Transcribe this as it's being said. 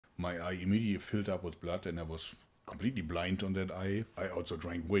my eye immediately filled up with blood, and I was completely blind on that eye. I also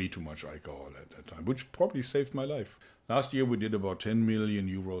drank way too much alcohol at that time, which probably saved my life. Last year we did about 10 million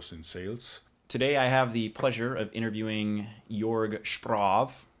euros in sales. Today I have the pleasure of interviewing Joerg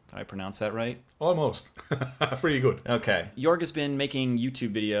Sprave. Did I pronounce that right? Almost. Pretty good. Okay. Jörg has been making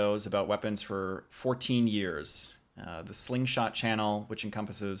YouTube videos about weapons for 14 years. The Slingshot channel, which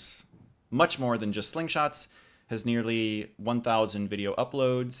encompasses much more than just slingshots, has nearly 1,000 video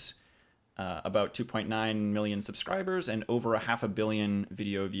uploads, about 2.9 million subscribers, and over 500 million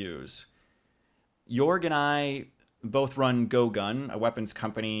video views. Jörg and I both run GoGun, a weapons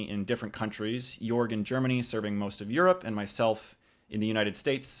company in different countries. Jörg in Germany, serving most of Europe, and myself in the United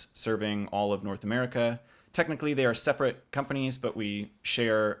States, serving all of North America. Technically, they are separate companies, but we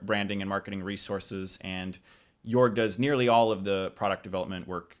share branding and marketing resources, and Jörg does nearly all of the product development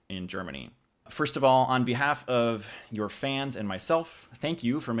work in Germany. First of all, on behalf of your fans and myself, thank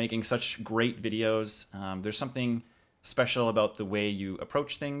you for making such great videos. There's something special about the way you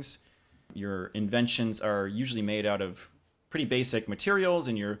approach things. Your inventions are usually made out of pretty basic materials,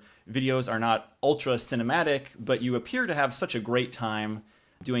 and your videos are not ultra cinematic, but you appear to have such a great time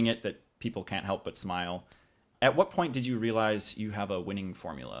doing it that people can't help but smile. At what point did you realize you have a winning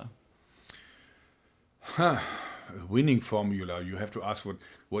formula? A winning formula. You have to ask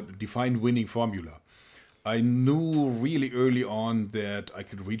what define winning formula. I knew really early on that I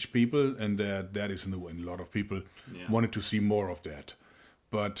could reach people, and that is new, and a lot of people wanted to see more of that.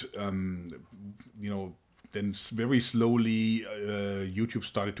 But you know, then very slowly YouTube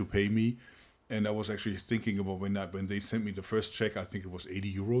started to pay me, and I was actually thinking about when they sent me the first check, I think it was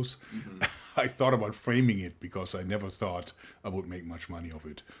 80 euros. I thought about framing it because I never thought I would make much money of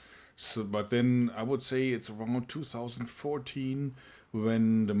it. So, but then I would say it's around 2014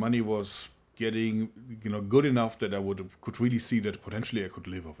 when the money was getting good enough that I could really see that potentially I could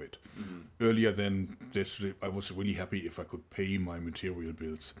live of it. Earlier than this, I was really happy if I could pay my material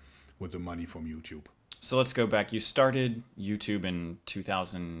bills with the money from YouTube. So let's go back. You started YouTube in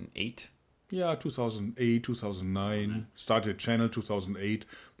 2008? Yeah, 2008, 2009. Started a channel 2008,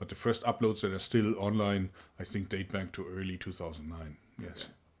 but the first uploads that are still online, I think, date back to early 2009. Yes. Okay.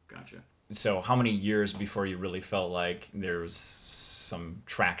 Gotcha. So how many years before you really felt like there was some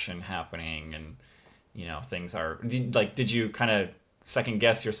traction happening and, things are... Did you kind of second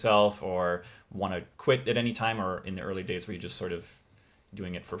guess yourself or want to quit at any time, or in the early days were you just sort of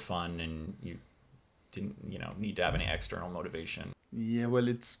doing it for fun and you didn't, need to have any external motivation? Yeah, well,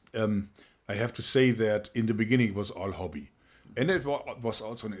 it's... I have to say that in the beginning it was all hobby. And it was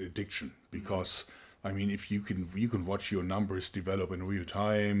also an addiction because... I mean, if you can watch your numbers develop in real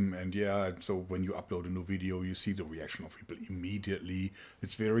time, and so when you upload a new video, you see the reaction of people immediately.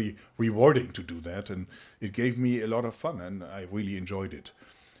 It's very rewarding to do that, and it gave me a lot of fun, and I really enjoyed it.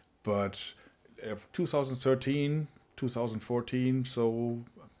 But 2013, 2014, so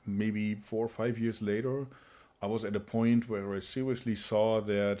maybe 4 or 5 years later, I was at a point where I seriously saw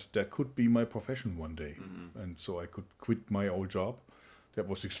that that could be my profession one day, and so I could quit my old job. That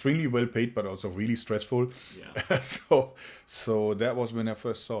was extremely well paid, but also really stressful. Yeah. so that was when I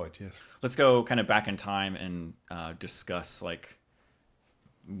first saw it. Yes. Let's go kind of back in time and discuss like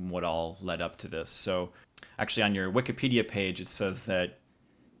what all led up to this. So, actually, on your Wikipedia page, it says that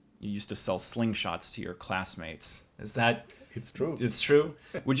you used to sell slingshots to your classmates. Is that? It's true. It's true.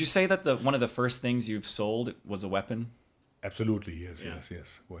 Would you say that one of the first things you've sold was a weapon? Absolutely, yes.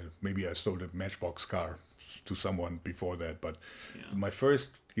 Well, maybe I sold a Matchbox car to someone before that, but my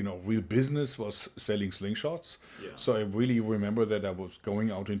first, real business was selling slingshots. Yeah. So I really remember that I was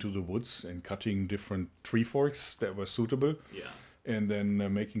going out into the woods and cutting different tree forks that were suitable. Yeah. And then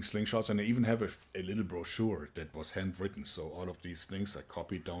making slingshots, and I even have a little brochure that was handwritten. So all of these things I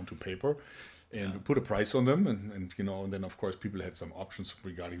copied down to paper and put a price on them, and then of course people had some options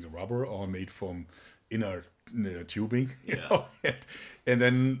regarding the rubber or made from inner tubing, and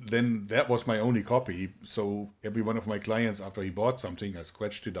then that was my only copy. So every one of my clients, after he bought something, I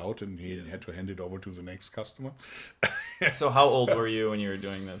scratched it out, and he had to hand it over to the next customer. So how old were you when you were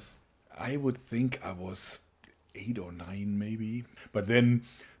doing this? I would think I was 8 or 9, maybe. But then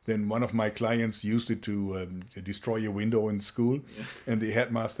one of my clients used it to destroy a window in school, and the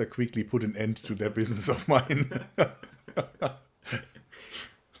headmaster quickly put an end to that business of mine.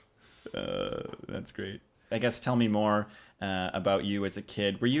 That's great. I guess tell me more about you as a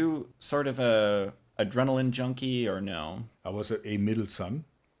kid. Were you sort of a adrenaline junkie or no? I was a middle son.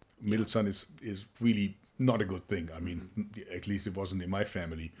 Middle son is really not a good thing. I mean, at least it wasn't in my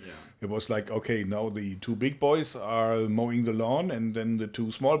family. Yeah. It was like, okay, now the 2 big boys are mowing the lawn, and then the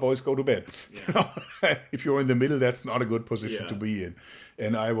 2 small boys go to bed. Yeah. You know? If you're in the middle, that's not a good position Yeah. to be in.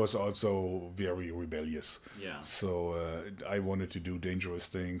 And I was also very rebellious. Yeah. So I wanted to do dangerous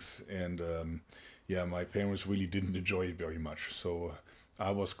things, and yeah, my parents really didn't enjoy it very much. So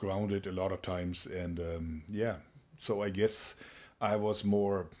I was grounded a lot of times, and yeah, so I guess I was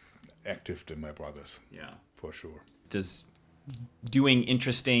more active than my brothers. Yeah. For sure. Does doing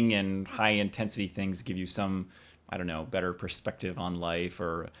interesting and high intensity things give you some, I don't know, better perspective on life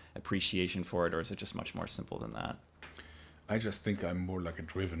or appreciation for it, or is it just much more simple than that? I just think I'm more like a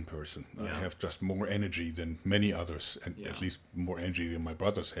driven person. Yeah. I have just more energy than many others, and Yeah. at least more energy than my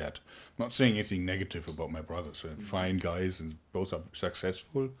brothers had. I'm not saying anything negative about my brothers. They're fine guys, and both are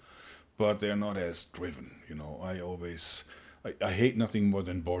successful, but they're not as driven. You know, I hate nothing more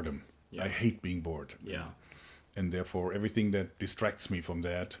than boredom. Yeah. I hate being bored. Yeah. And therefore, everything that distracts me from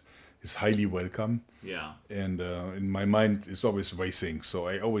that is highly welcome. Yeah. And in my mind is always racing, so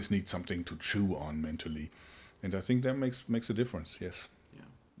I always need something to chew on mentally. And I think that makes a difference. Yes. Yeah.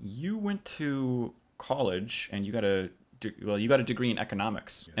 You went to college and you got a degree in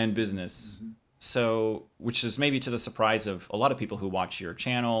economics and business. So, which is maybe to the surprise of a lot of people who watch your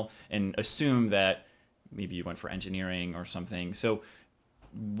channel and assume that maybe you went for engineering or something. So,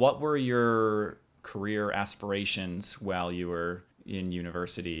 what were your career aspirations while you were in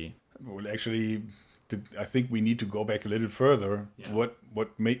university? Well, actually, I think we need to go back a little further. Yeah.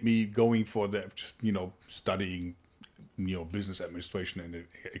 What made me going for that? Just studying, business administration and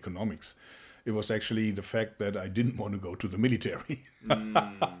economics. It was actually the fact that I didn't want to go to the military.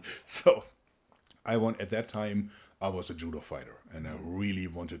 So, at that time I was a judo fighter, and I really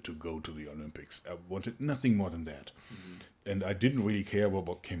wanted to go to the Olympics. I wanted nothing more than that, and I didn't really care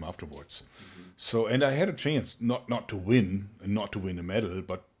what came afterwards. So, and I had a chance not to win and not to win a medal,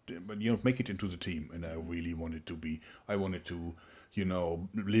 but make it into the team. And I really wanted to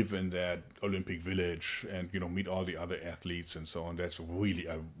live in that Olympic village and meet all the other athletes and so on. That's really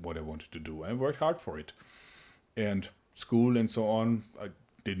what I wanted to do. I worked hard for it, and school and so on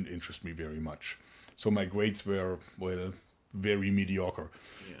didn't interest me very much. So my grades were, very mediocre.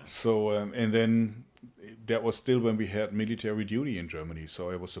 Yeah. So, and then that was still when we had military duty in Germany. So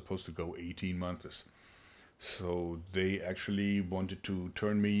I was supposed to go 18 months. So they actually wanted to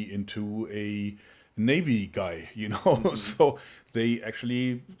turn me into a Navy guy, So they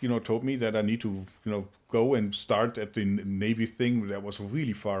actually, told me that I need to, go and start at the Navy thing that was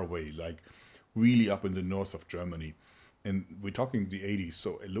really far away, like really up in the north of Germany. And we're talking the 80s.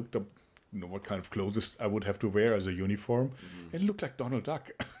 So I looked up, what kind of clothes I would have to wear as a uniform. It looked like Donald Duck.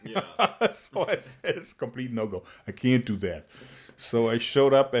 Yeah. So I said, it's a complete no-go. I can't do that. So I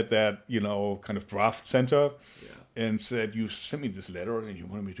showed up at that, kind of draft center and said, you sent me this letter and you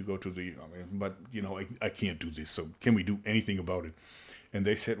wanted me to go to the, but, I can't do this. So can we do anything about it? And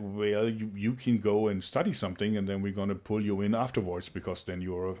they said, well, you can go and study something, and then we're going to pull you in afterwards, because then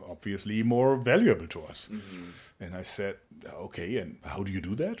you're obviously more valuable to us. And I said, okay, and how do you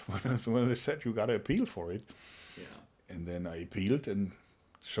do that? Well, they said, you got to appeal for it. Yeah. And then I appealed and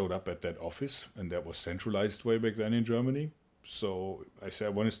showed up at that office, and that was centralized way back then in Germany. So I said,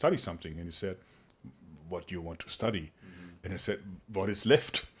 I want to study something. And he said, what do you want to study? And I said, what is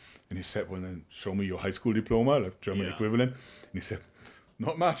left? And he said, well, then show me your high school diploma, like German equivalent. And he said,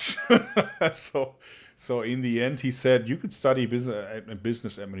 not much. So in the end, he said, you could study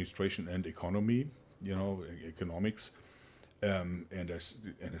business administration and economy, economics. And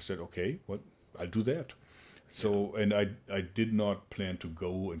I said, okay, I'll do that. So, and I did not plan to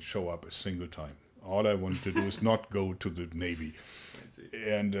go and show up a single time. All I wanted to do is not go to the Navy. I see.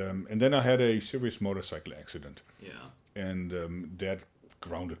 And then I had a serious motorcycle accident. Yeah. And that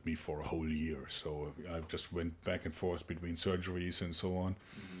grounded me for a whole year. So I just went back and forth between surgeries and so on.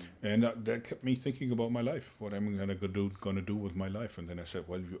 And that kept me thinking about my life, what I'm gonna do with my life. And then I said,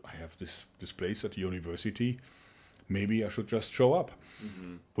 well, I have this place at the university. Maybe I should just show up,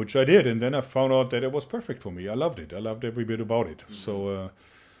 which I did. And then I found out that it was perfect for me. I loved it. I loved every bit about it.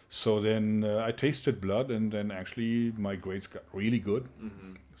 So then I tasted blood, and then actually my grades got really good.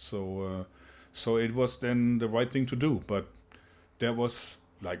 So it was then the right thing to do. But that was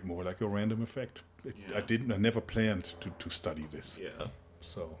more like a random effect. I never planned to study this. Yeah.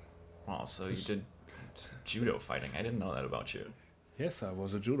 So. Wow, so you did judo fighting. I didn't know that about you. Yes, I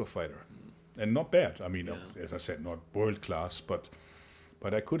was a judo fighter. And not bad. I mean, as I said, not world class, but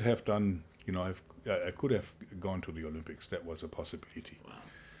I could have done, I could have gone to the Olympics. That was a possibility.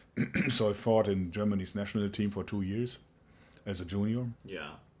 Wow. So I fought in Germany's national team for 2 years as a junior.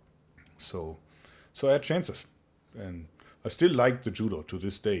 Yeah. So So I had chances, and I still like the judo to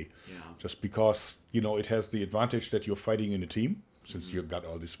this day, just because it has the advantage that you're fighting in a team, since you've got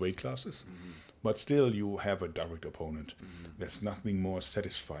all these weight classes, but still you have a direct opponent. There's nothing more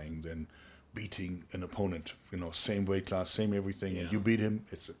satisfying than beating an opponent, same weight class, same everything, and you beat him.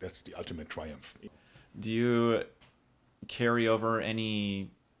 That's the ultimate triumph. Do you carry over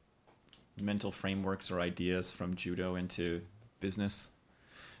any mental frameworks or ideas from judo into business?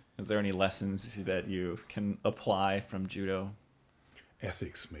 Is there any lessons that you can apply from judo?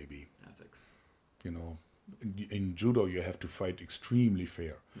 Ethics, maybe. Ethics. In judo you have to fight extremely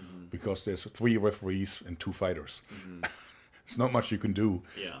fair, because there's 3 referees and 2 fighters. It's not much you can do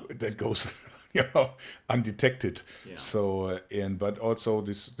that goes undetected. So but also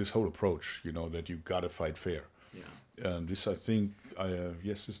this whole approach, that you gotta fight fair. This, I think,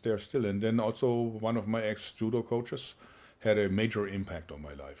 yes, is there still. And then also one of my ex-judo coaches had a major impact on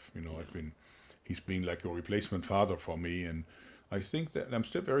my life. He's been like a replacement father for me, and I think that I'm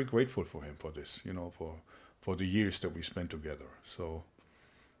still very grateful for him for this, for the years that we spent together. So,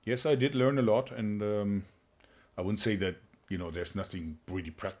 yes, I did learn a lot, and I wouldn't say that, there's nothing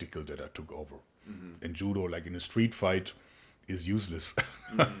really practical that I took over. In judo, like in a street fight, is useless,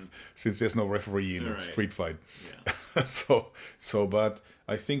 since there's no referee in a street fight. But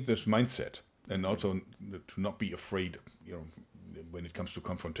I think this mindset, and also to not be afraid, when it comes to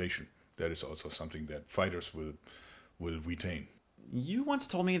confrontation, that is also something that fighters will retain. You once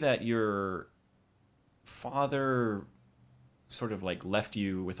told me that your father sort of like left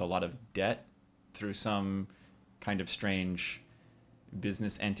you with a lot of debt through some kind of strange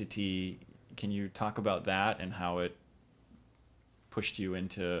business entity. Can you talk about that and how it pushed you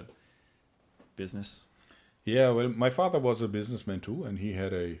into business? Yeah, well, my father was a businessman too, and he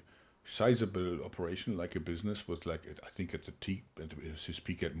had a sizable operation, like a business with, like, I think at his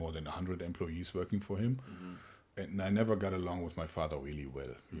peak had more than 100 employees working for him. And I never got along with my father really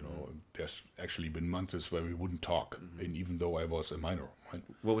well. There's actually been months where we wouldn't talk, and even though I was a minor. Right?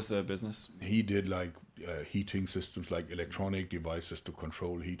 What was the business? He did like heating systems, like electronic devices to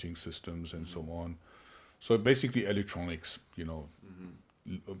control heating systems and so on. So basically electronics,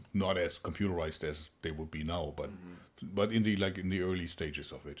 not as computerized as they would be now, but in the early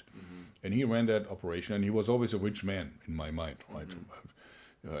stages of it. And he ran that operation, and he was always a rich man in my mind, right?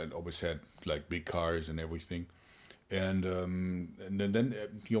 And always had like big cars and everything. And then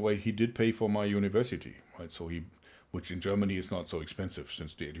he did pay for my university, right? So which in Germany is not so expensive,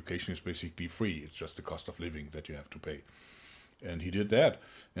 since the education is basically free. It's just the cost of living that you have to pay. And he did that.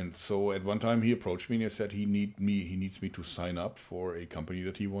 And so at one time he approached me and he said he needs me to sign up for a company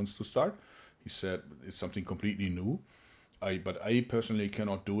that he wants to start. He said it's something completely new. But I personally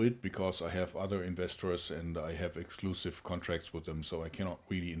cannot do it because I have other investors and I have exclusive contracts with them, so I cannot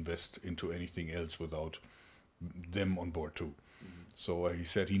really invest into anything else without them on board too. So he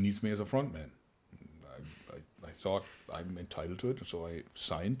said he needs me as a front man. I thought I'm entitled to it, so I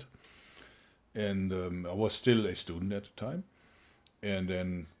signed. And I was still a student at the time. And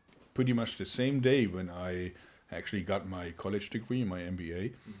then pretty much the same day when I actually got my college degree, my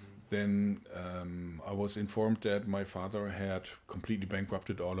MBA, then I was informed that my father had completely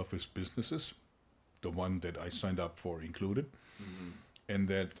bankrupted all of his businesses, the one that I signed up for included, and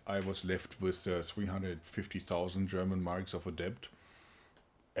that I was left with 350,000 German marks of a debt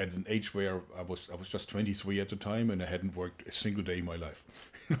at an age where I was just 23 at the time, and I hadn't worked a single day in my life.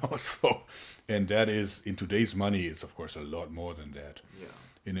 So, and that is, in today's money, it's of course a lot more than that.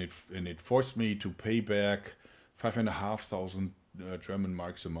 And it forced me to pay back 5,500 German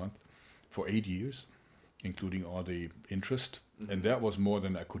marks a month for 8 years, including all the interest. And that was more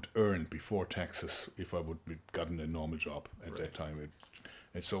than I could earn before taxes if I would have gotten a normal job at that time.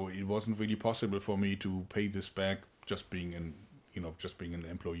 And so it wasn't really possible for me to pay this back just being an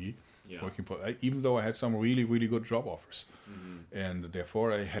employee working for, even though I had some really, really good job offers. And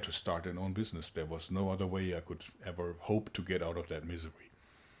therefore I had to start an own business. There was no other way I could ever hope to get out of that misery.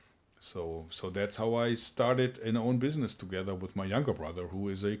 So that's how I started an own business together with my younger brother, who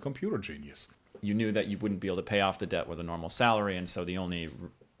is a computer genius. You knew that you wouldn't be able to pay off the debt with a normal salary, and so the only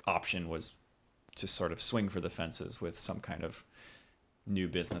option was to sort of swing for the fences with some kind of new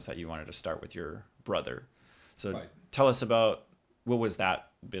business that you wanted to start with your brother. So tell us about, what was that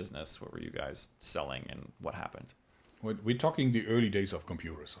business? What were you guys selling and what happened? We're talking the early days of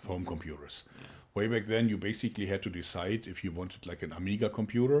computers, of home computers. Way back then, you basically had to decide if you wanted like an Amiga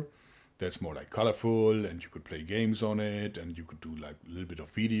computer That's more like colorful, and you could play games on it, and you could do like a little bit of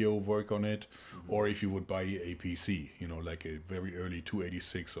video work on it. Or if you would buy a PC, you know, like a very early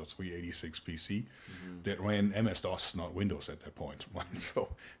 286 or 386 PC that ran MS-DOS, not Windows at that point.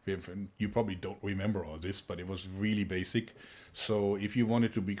 So you probably don't remember all this, but it was really basic. So if you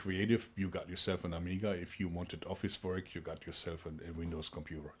wanted to be creative, you got yourself an Amiga. If you wanted office work, you got yourself a Windows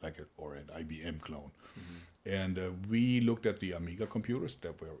computer, or an IBM clone. And we looked at the Amiga computers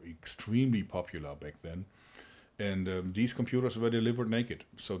that were extremely popular back then. And these computers were delivered naked.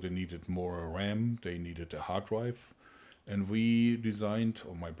 So they needed more RAM, they needed a hard drive. And we designed,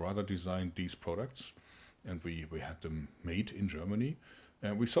 or my brother designed, these products. And we had them made in Germany.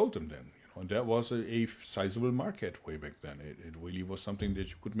 And we sold them then. You know, and that was a sizable market way back then. It really was something that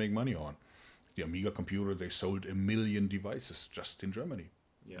you could make money on. The Amiga computer, they sold 1 million devices just in Germany.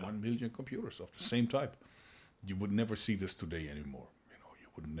 1 million computers of the same type. You would never see this today anymore. You know, you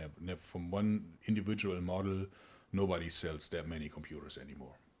would never from one individual model, nobody sells that many computers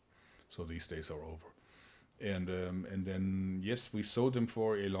anymore. So these days are over. And then yes, we sold them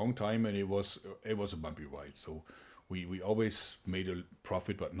for a long time, and it was a bumpy ride. So we always made a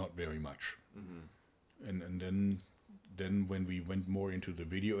profit, but not very much. And then when we went more into the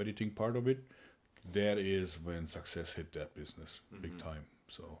video editing part of it, that is when success hit that business big time.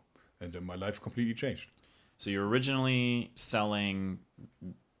 So, and then my life completely changed. So you're originally selling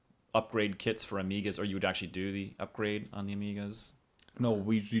upgrade kits for Amigas, or you would actually do the upgrade on the Amigas? No,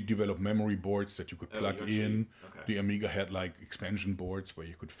 we developed memory boards that you could plug in. Okay. The Amiga had like expansion boards where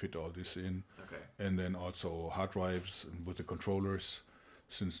you could fit all this in. Okay. And then also hard drives with the controllers,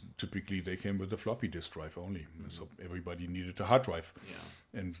 since typically they came with a floppy disk drive only. So everybody needed a hard drive.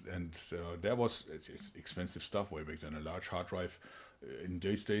 Yeah. And that was expensive stuff way back then. A large hard drive in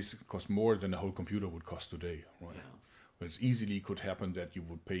these days cost more than a whole computer would cost today, right? Yeah. But it easily could happen that you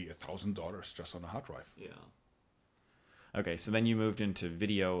would pay $1,000 just on a hard drive. Yeah. Okay, so then you moved into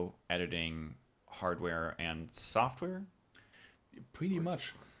video editing hardware and software? Pretty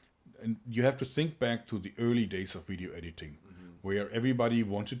much. And you have to think back to the early days of video editing, where everybody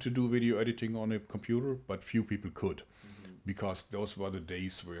wanted to do video editing on a computer, but few people could. Because those were the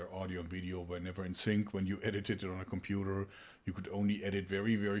days where audio and video were never in sync. When you edited it on a computer, you could only edit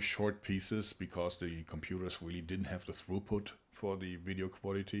very, very short pieces because the computers really didn't have the throughput for the video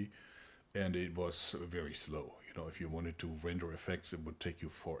quality. And it was very slow. You know, if you wanted to render effects, it would take you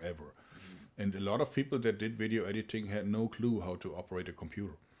forever. And a lot of people that did video editing had no clue how to operate a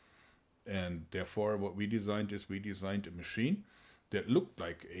computer. And therefore, what we designed is we designed a machine that looked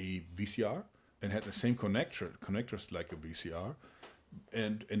like a VCR and had the same connectors like a VCR,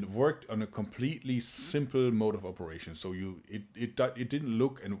 and worked on a completely simple mode of operation. So it didn't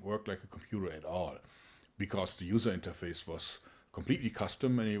look and work like a computer at all, because the user interface was completely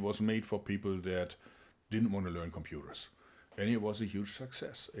custom, and it was made for people that didn't want to learn computers. And it was a huge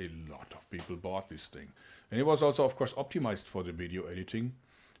success. A lot of people bought this thing. And it was also, of course, optimized for the video editing.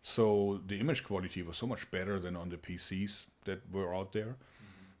 So the image quality was so much better than on the PCs that were out there.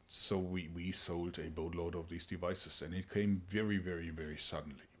 So we sold a boatload of these devices, and it came very, very, very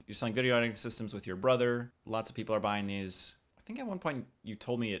suddenly. You're selling video editing systems with your brother. Lots of people are buying these. I think at one point you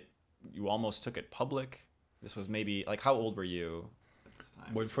told me you almost took it public. This was maybe, like, how old were you at this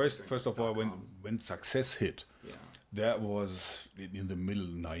time? Well, first of all, when success hit, that was in the middle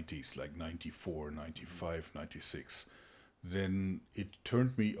 90s, like 94, 95, 96. Then it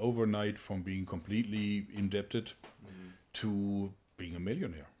turned me overnight from being completely indebted to being a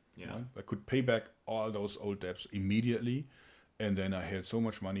millionaire. Yeah. Right? I could pay back all those old debts immediately, and then I had so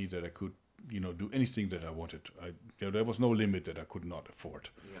much money that I could, do anything that I wanted. There was no limit that I could not afford.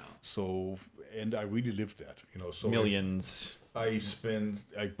 Yeah. So, and I really lived that. So millions. I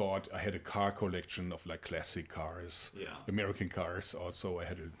had a car collection of like classic cars, American cars. Also, I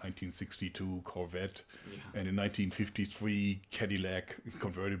had a 1962 Corvette and a 1953 Cadillac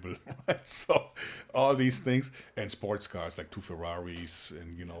convertible. Right? So all these things, and sports cars like 2 Ferraris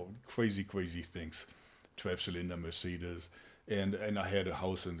and crazy things, 12-cylinder Mercedes, and I had a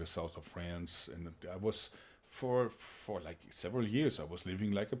house in the south of France, and I was for like several years I was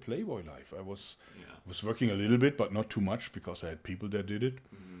living like a playboy life. I was working a little bit, but not too much, because I had people that did it,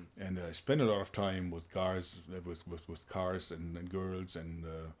 and I spent a lot of time with cars, with cars and girls and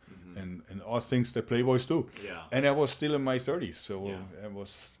all things that playboys do. Yeah. And I was still in my 30s, so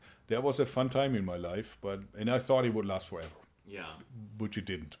that was a fun time in my life, and I thought it would last forever. Yeah. But it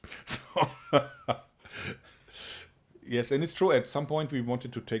didn't. So yes, and it's true. At some point, we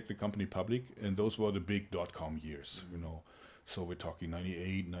wanted to take the company public, and those were the big .com years, So we're talking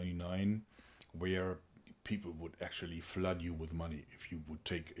 98, 99, where people would actually flood you with money if you would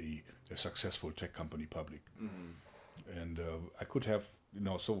take a successful tech company public. And I could have,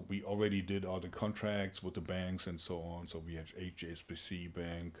 so we already did all the contracts with the banks and so on. So we had HSBC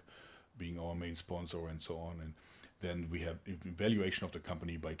Bank being our main sponsor and so on. And then we had evaluation of the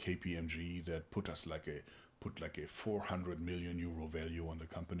company by KPMG that put like a 400 million euro value on the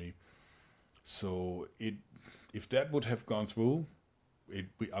company. So if that would have gone through,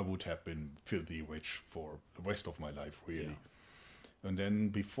 I would have been filthy rich for the rest of my life, really. Yeah. And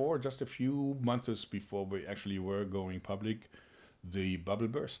then just a few months before we actually were going public, the bubble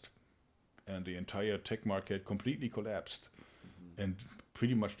burst and the entire tech market completely collapsed and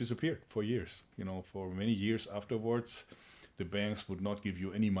pretty much disappeared for years. For many years afterwards, the banks would not give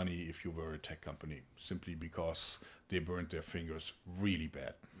you any money if you were a tech company, simply because they burned their fingers really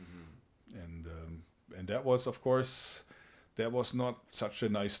bad. And that was, of course, that was not such a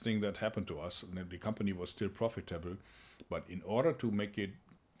nice thing that happened to us. And the company was still profitable, but in order to make it,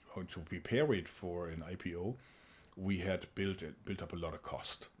 or to prepare it for an IPO, we had built up a lot of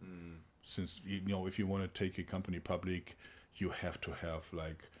cost. Since if you want to take a company public, you have to have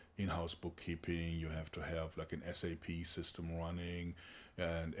like in-house bookkeeping, you have to have like an SAP system running,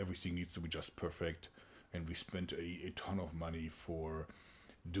 and everything needs to be just perfect. And we spent a ton of money for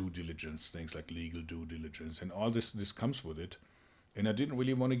due diligence, things like legal due diligence, and all this comes with it. And I didn't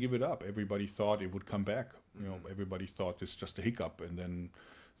really want to give it up. Everybody thought it would come back. Everybody thought it's just a hiccup and then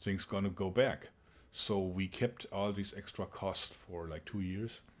things gonna go back. So we kept all these extra costs for like 2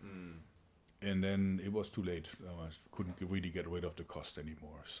 years. And then it was too late. I couldn't really get rid of the cost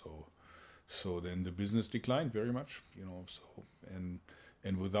anymore. So then the business declined very much,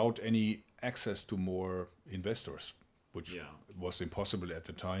 and without any access to more investors, which was impossible at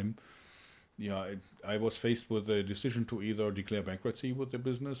the time. I was faced with a decision to either declare bankruptcy with the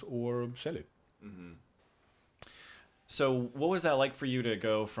business or sell it. So what was that like for you to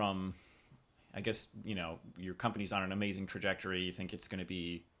go from, I guess, your company's on an amazing trajectory, you think it's going to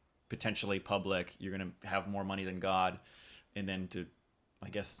be potentially public, you're going to have more money than God, and then to, I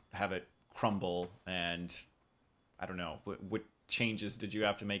guess, have it crumble, and I don't know, what changes did you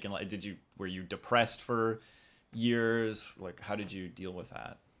have to make in life? Were you depressed for years? Like, how did you deal with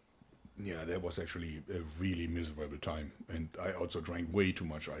that? Yeah, that was actually a really miserable time, and I also drank way too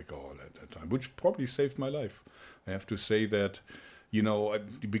much alcohol at that time, which probably saved my life. I have to say that,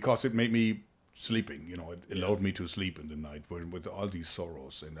 because it made me sleeping, it allowed me to sleep in the night with all these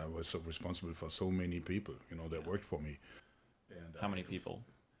sorrows, and I was so responsible for so many people, that worked for me. And how many people?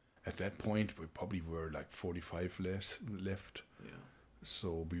 At that point, we probably were like 45 left. Yeah.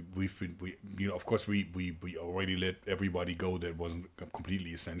 So we of course we already let everybody go that wasn't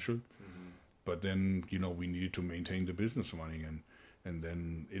completely essential, but then we needed to maintain the business running, and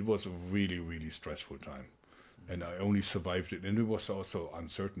then it was a really, really stressful time, and I only survived it, and it was also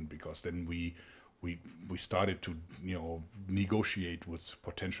uncertain because then we started to negotiate with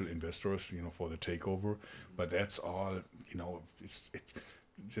potential investors for the takeover, but that's all it's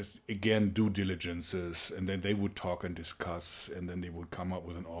just, again, due diligences, and then they would talk and discuss, and then they would come up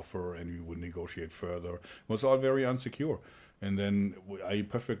with an offer, and we would negotiate further. It was all very unsecure. And then I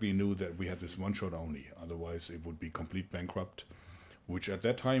perfectly knew that we had this one shot only, otherwise it would be complete bankrupt, which at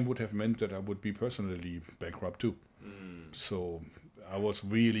that time would have meant that I would be personally bankrupt too. So I was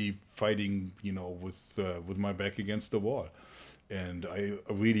really fighting, with my back against the wall. And I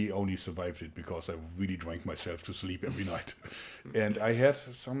really only survived it because I really drank myself to sleep every night. And I had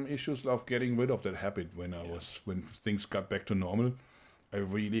some issues of getting rid of that habit when things got back to normal. I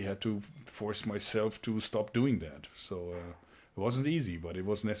really had to force myself to stop doing that. So it wasn't easy, but it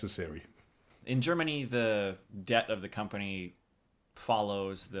was necessary. In Germany, the debt of the company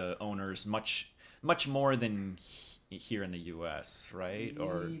follows the owners much more than here in the U.S., right?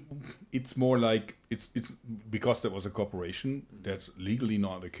 Or it's more like it's because there was a corporation. That's legally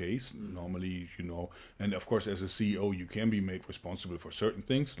not the case normally, and of course as a CEO you can be made responsible for certain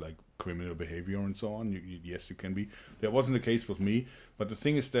things like criminal behavior and so on. Yes, you can be. That wasn't the case with me, but the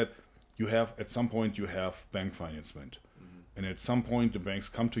thing is that at some point you have bank financement, and at some point the banks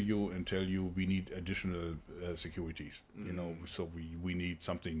come to you and tell you we need additional securities, so we need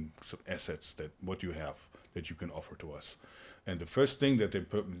some assets that what you have that you can offer to us. And the first thing that they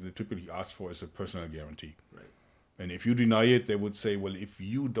typically ask for is a personal guarantee. Right. And if you deny it, they would say, well, if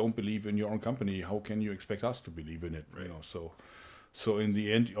you don't believe in your own company, how can you expect us to believe in it? Right. So in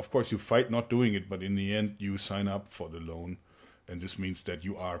the end, of course, you fight not doing it, but in the end, you sign up for the loan. And this means that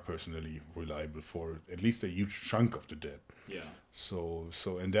you are personally reliable for at least a huge chunk of the debt. Yeah. So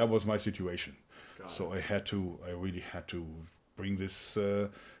and that was my situation. So I really had to bring this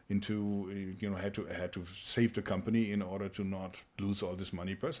into, I had to save the company in order to not lose all this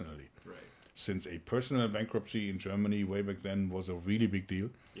money personally. Right. Since a personal bankruptcy in Germany way back then was a really big deal.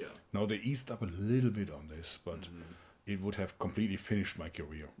 Yeah. Now they eased up a little bit on this, but it would have completely finished my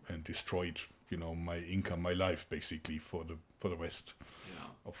career and destroyed, my income, my life, basically for the rest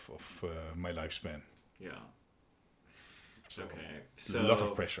of my lifespan. Yeah. So, okay. So a lot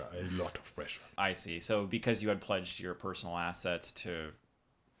of pressure. I see. So because you had pledged your personal assets to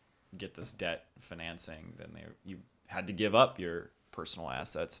get this debt financing, then you had to give up your personal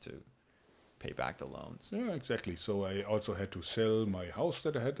assets to pay back the loans. Yeah, exactly. So I also had to sell my house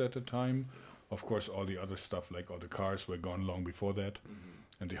that I had at the time. Of course, all the other stuff, like all the cars, were gone long before that.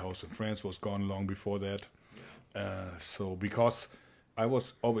 And the house in France was gone long before that. So because I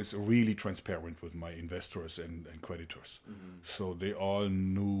was always really transparent with my investors and creditors. So they all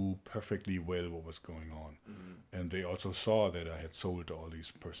knew perfectly well what was going on. And they also saw that I had sold all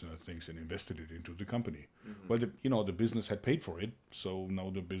these personal things and invested it into the company. Well, the business had paid for it, so now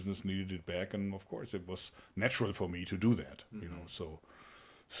the business needed it back, and of course it was natural for me to do that.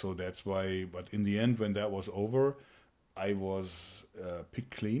 So that's why. But in the end, when that was over, I was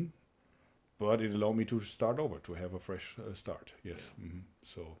picked clean. But it allowed me to start over, to have a fresh start. Yes.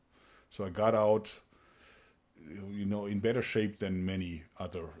 Yeah. So I got out, in better shape than many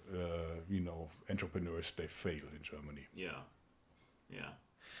other, entrepreneurs. They fail in Germany. Yeah. Yeah.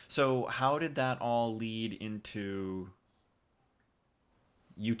 So how did that all lead into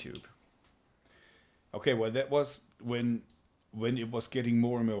YouTube? Okay, well, that was when it was getting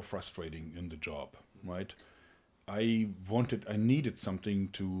more and more frustrating in the job, right? I needed something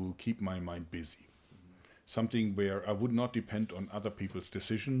to keep my mind busy. Something where I would not depend on other people's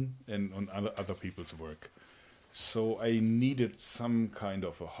decision and on other people's work. So I needed some kind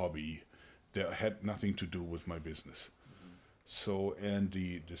of a hobby that had nothing to do with my business. So, and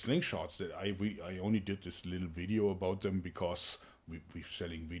the slingshots that I only did this little video about them because we're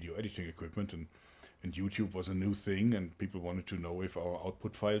selling video editing equipment, and YouTube was a new thing, and people wanted to know if our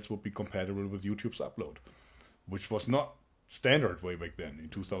output files would be compatible with YouTube's upload, which was not standard way back then. In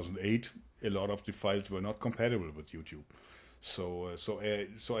 2008, a lot of the files were not compatible with YouTube. So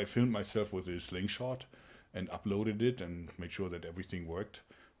I filmed myself with a slingshot and uploaded it and made sure that everything worked.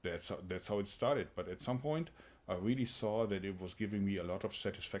 That's how it started. But at some point, I really saw that it was giving me a lot of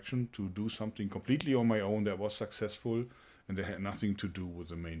satisfaction to do something completely on my own that was successful and that had nothing to do with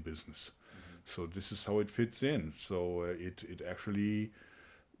the main business. So this is how it fits in. So it actually,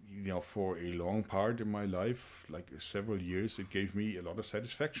 for a long part in my life, like several years, it gave me a lot of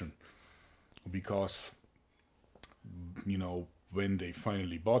satisfaction because, when they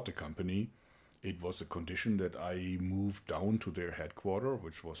finally bought the company, it was a condition that I moved down to their headquarters,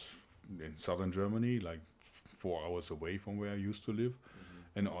 which was in southern Germany, like 4 hours away from where I used to live.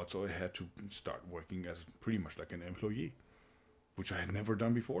 And also I had to start working as pretty much like an employee, which I had never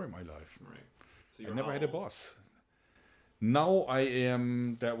done before in my life. Right. So I never had a boss. Now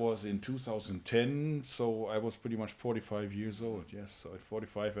that was in 2010, so I was pretty much 45 years old. Yes, so at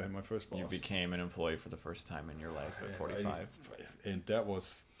 45 I had my first boss. You became an employee for the first time in your life at 45. And that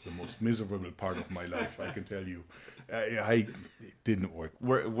was the most miserable part of my life, I can tell you. It didn't work.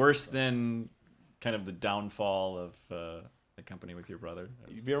 Worse than kind of the downfall of the company with your brother?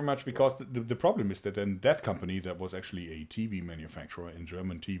 Very much, because the problem is that then that company that was actually a TV manufacturer, in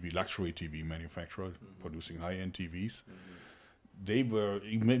German luxury TV manufacturer, producing high-end TVs, they were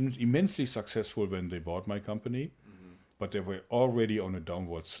immensely successful when they bought my company, but they were already on a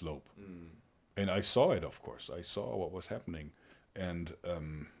downward slope. And I saw it, of course. I saw what was happening. And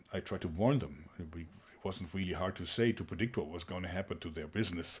I tried to warn them. It wasn't really hard to predict what was going to happen to their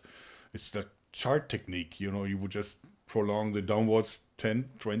business. It's the chart technique, you would just prolong the downwards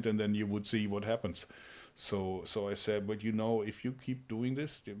trend and then you would see what happens. So I said, but if you keep doing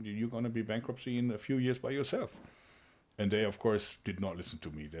this, you're going to be bankruptcy in a few years by yourself. And they, of course, did not listen to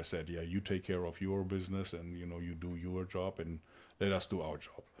me. They said, yeah, you take care of your business and, you do your job and let us do our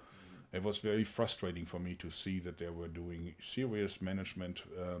job. It was very frustrating for me to see that they were doing serious management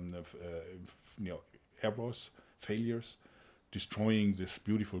errors, failures, destroying this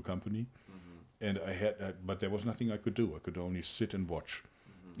beautiful company. And but there was nothing I could do. I could only sit and watch.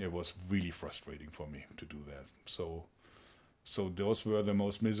 It was really frustrating for me to do that. So those were the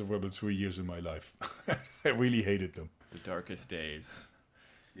most miserable 3 years in my life. I really hated them. The darkest days.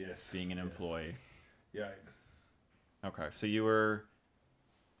 Yes. Being an employee. Yeah. Okay, so you were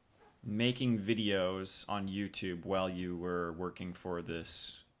making videos on YouTube while you were working for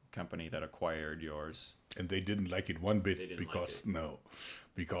this company that acquired yours. And they didn't like it one bit because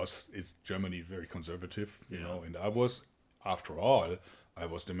Germany is very conservative, and I was after all, I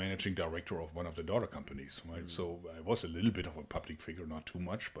was the managing director of one of the daughter companies, right? So I was a little bit of a public figure, not too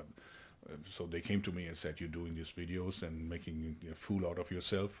much, but so they came to me and said, "You're doing these videos and making a fool out of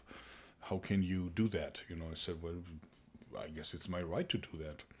yourself. How can you do that?" I said, "Well, I guess it's my right to do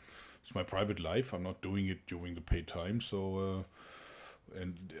that. It's my private life. I'm not doing it during the paid time." So,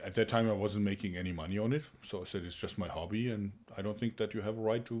 and at that time I wasn't making any money on it. So I said, "It's just my hobby, and I don't think that you have a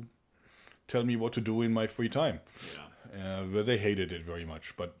right to tell me what to do in my free time." Yeah. But they hated it very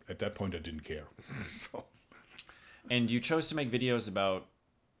much. But at that point I didn't care. So. And you chose to make videos about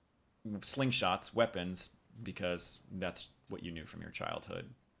slingshots, weapons, because that's what you knew from your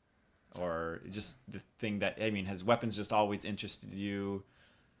childhood, or just the thing that, I mean, has weapons just always interested you?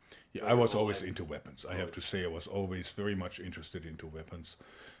 Yeah, I was always into weapons. I have to say I was always very much interested into weapons.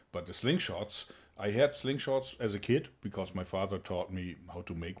 But the slingshots, I had slingshots as a kid because my father taught me how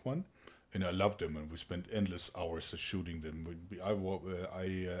to make one, and I loved them, and we spent endless hours shooting them.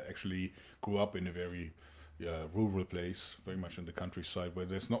 I actually grew up in a very rural place, very much in the countryside, where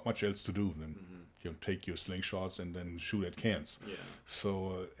there's not much else to do than take your slingshots and then shoot at cans. Yeah.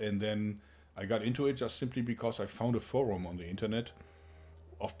 So and then I got into it just simply because I found a forum on the internet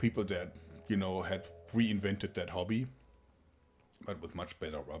of people that had reinvented that hobby, but with much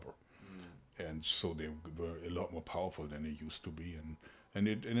better rubber, and so they were a lot more powerful than they used to be, and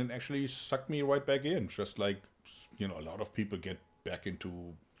it actually sucked me right back in, just like a lot of people get back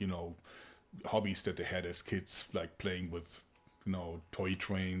into hobbies that they had as kids, like playing with toy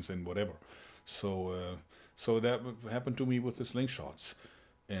trains and whatever. So that happened to me with the slingshots,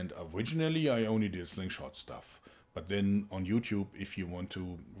 and originally I only did slingshot stuff. But then on YouTube, if you want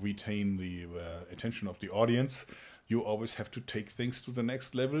to retain the attention of the audience, you always have to take things to the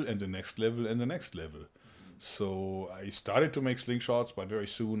next level and the next level and the next level. So I started to make slingshots, but very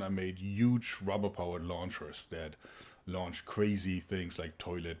soon I made huge rubber-powered launchers that launched crazy things like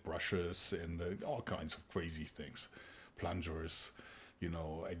toilet brushes and all kinds of crazy things, plungers.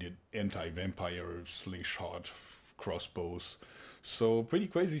 I did anti-vampire slingshot crossbows, so pretty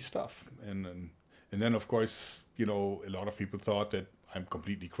crazy stuff. And then of course, a lot of people thought that I'm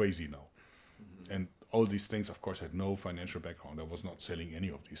completely crazy now. And all these things, of course, had no financial background. I was not selling any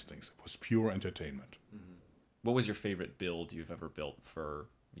of these things. It was pure entertainment. What was your favorite build you've ever built for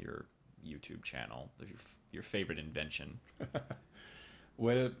your YouTube channel? Your favorite invention?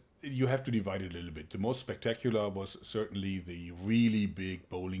 Well, you have to divide it a little bit. The most spectacular was certainly the really big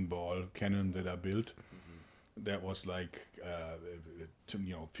bowling ball cannon that I built. That was like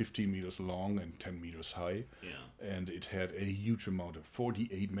 15 meters long and 10 meters high. Yeah. And it had a huge amount of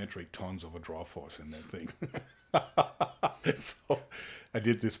 48 metric tons of a draw force in that thing. So I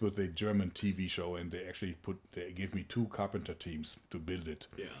did this with a German TV show, and they gave me 2 carpenter teams to build it.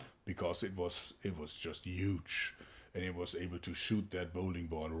 Yeah. Because it was just huge, and it was able to shoot that bowling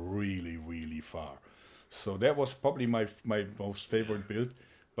ball really, really far. So that was probably my most favorite build.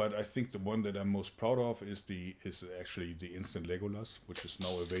 But I think the one that I'm most proud of is actually the Instant Legolas, which is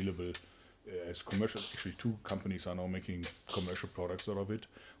now available as commercial. Actually, 2 companies are now making commercial products out of it,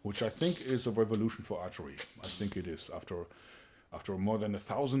 which I think is a revolution for archery. I think it is. After more than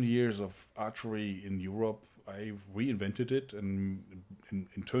 1,000 years of archery in Europe, I reinvented it and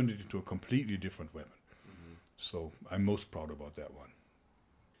turned it into a completely different weapon. So I'm most proud about that one.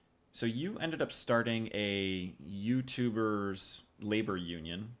 So you ended up starting a YouTubers labor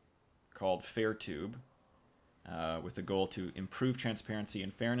union called FairTube, with the goal to improve transparency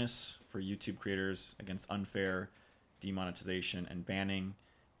and fairness for YouTube creators against unfair demonetization and banning.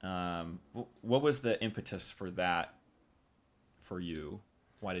 What was the impetus for that for you?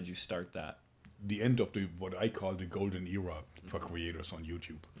 Why did you start that? The end of what I call the golden era for creators on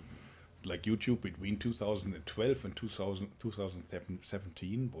YouTube. Like YouTube between 2012 and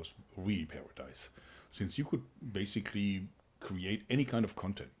 2017 was really paradise, since you could basically create any kind of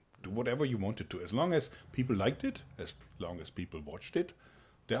content, do whatever you wanted to, as long as people liked it, as long as people watched it,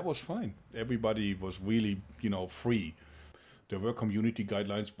 that was fine. Everybody was really, free. There were community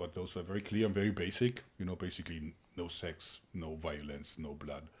guidelines, but those were very clear and very basic. Basically no sex, no violence, no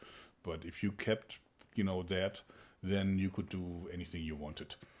blood. But if you kept, that, then you could do anything you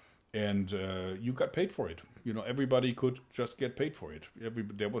wanted. And you got paid for it. Everybody could just get paid for it.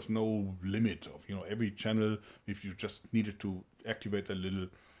 There was no limit of, every channel, if you just needed to activate that little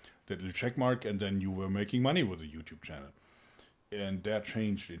check mark, and then you were making money with the YouTube channel. And that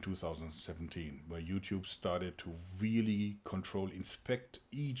changed in 2017, where YouTube started to really inspect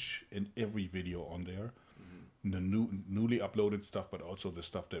each and every video on there. The newly uploaded stuff, but also the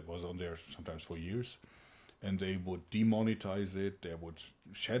stuff that was on there sometimes for years. And they would demonetize it, they would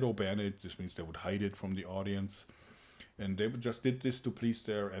shadow ban it. This means they would hide it from the audience. And they just did this to please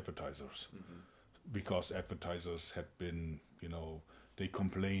their advertisers, because advertisers had been, you know, they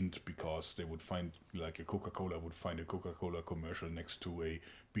complained because they would find, like a Coca-Cola would find a Coca-Cola commercial next to a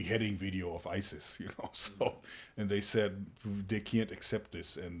beheading video of ISIS, you know. So, and they said they can't accept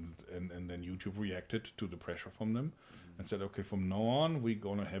this, and then YouTube reacted to the pressure from them and said, okay, from now on we're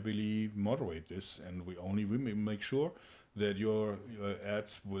gonna heavily moderate this, and we make sure that your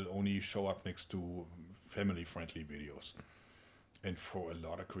ads will only show up next to family-friendly videos. And for a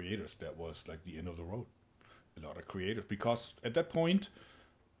lot of creators, that was like the end of the road. A lot of creators, because at that point,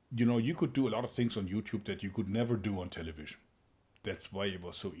 you know, you could do a lot of things on YouTube that you could never do on television. That's why it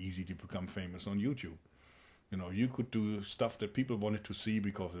was so easy to become famous on YouTube. You know, you could do stuff that people wanted to see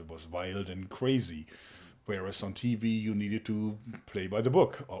because it was wild and crazy, whereas on TV you needed to play by the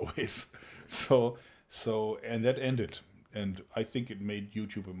book always. So and that ended. And I think it made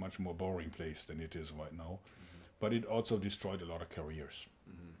YouTube a much more boring place than it is right now. But it also destroyed a lot of careers.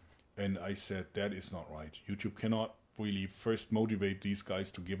 And I said, that is not right. YouTube cannot really first motivate these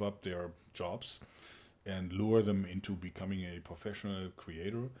guys to give up their jobs and lure them into becoming a professional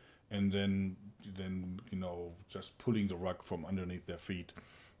creator, and then you know, just pulling the rug from underneath their feet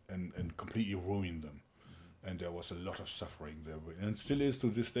and completely ruin them. And there was a lot of suffering there, and still is to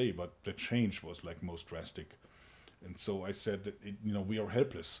this day, but the change was like most drastic. And so I said that, you know, we are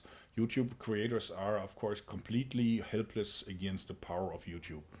helpless. YouTube creators are, of course, completely helpless against the power of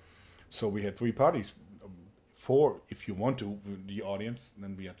YouTube. So we had three parties. Four, if you want to, the audience,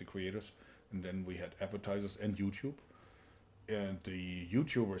 then we had the creators, and then we had advertisers and YouTube. And the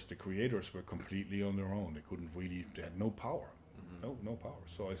YouTubers, the creators, were completely on their own. They couldn't really, they had no power. No power.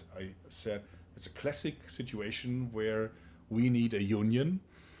 So I said, it's a classic situation where we need a union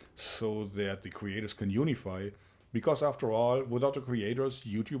so that the creators can unify. Because after all, without the creators,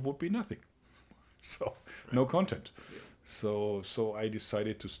 YouTube would be nothing. So, no content. Yeah. So I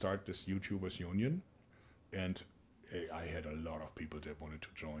decided to start this YouTubers Union, and I had a lot of people that wanted to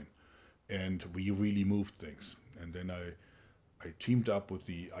join. And we really moved things. And then I teamed up with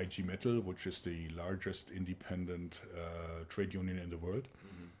the IG Metall, which is the largest independent trade union in the world.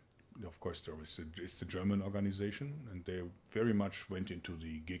 Of course, it's the German organization, and they very much went into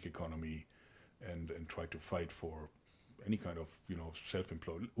the gig economy and try to fight for any kind of, you know,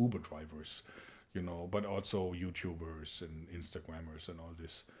 self-employed Uber drivers, you know, but also YouTubers and Instagrammers and all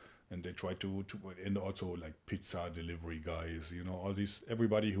this. And they try to and also like pizza delivery guys, you know, all these,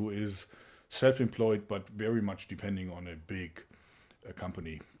 everybody who is self-employed but very much depending on a big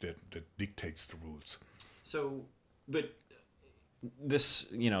company that dictates the rules. So, but this,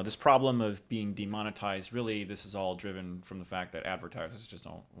 you know, this problem of being demonetized, really, this is all driven from the fact that advertisers just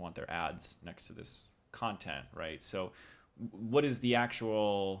don't want their ads next to this content, right? So what is the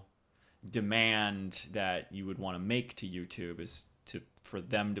actual demand that you would want to make to YouTube? Is for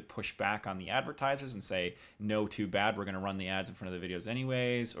them to push back on the advertisers and say, no, too bad, we're going to run the ads in front of the videos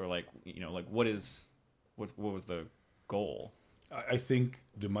anyways? Or like, you know, like what was the goal? I think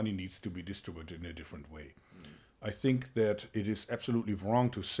the money needs to be distributed in a different way. I think that it is absolutely wrong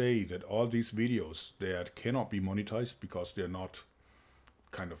to say that all these videos that cannot be monetized because they're not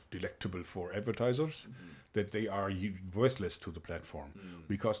kind of delectable for advertisers, that they are worthless to the platform,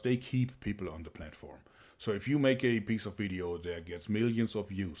 because they keep people on the platform. So if you make a piece of video that gets millions of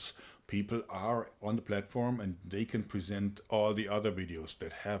views, people are on the platform and they can present all the other videos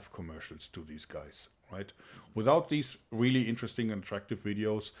that have commercials to these guys, right? Without these really interesting and attractive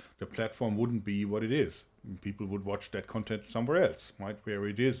videos, the platform wouldn't be what it is. People would watch that content somewhere else, right, where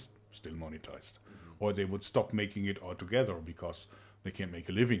it is still monetized. Or they would stop making it altogether because they can't make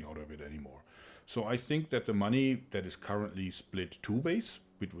a living out of it anymore. So I think that the money that is currently split two ways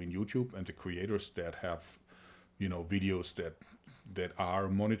between YouTube and the creators that have, you know, videos that are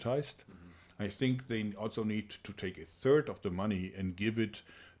monetized, I think they also need to take a third of the money and give it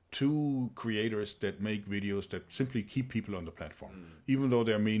to creators that make videos that simply keep people on the platform. Even though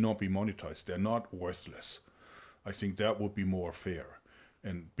they may not be monetized, they're not worthless. I think that would be more fair.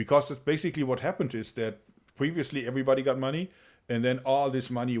 And because that's basically what happened is that previously everybody got money, and then all this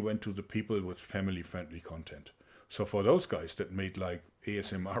money went to the people with family-friendly content. So for those guys that made like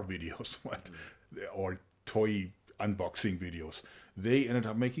ASMR videos, right, or toy unboxing videos, they ended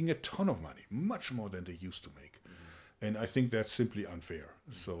up making a ton of money, much more than they used to make. And I think that's simply unfair.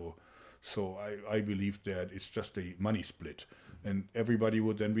 So I believe that it's just a money split. And everybody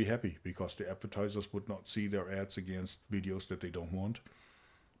would then be happy because the advertisers would not see their ads against videos that they don't want.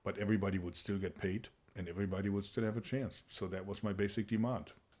 But everybody would still get paid and everybody would still have a chance. So that was my basic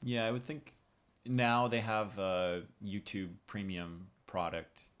demand. Yeah, I would think now they have a YouTube premium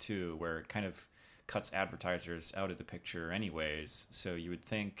product too, where it kind of cuts advertisers out of the picture anyways. So you would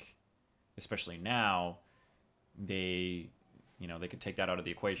think, especially now, they could take that out of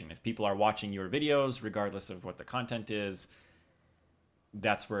the equation. If people are watching your videos, regardless of what the content is,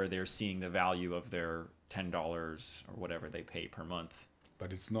 that's where they're seeing the value of their $10 or whatever they pay per month.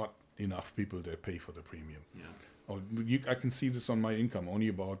 But it's not enough people that pay for the premium. Yeah. I can see this on my income only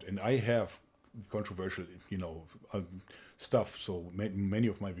about, and I have controversial, stuff. So many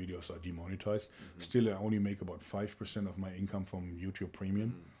of my videos are demonetized. Still, I only make about 5% of my income from YouTube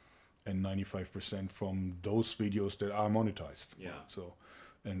Premium, and 95% from those videos that are monetized. Yeah. So,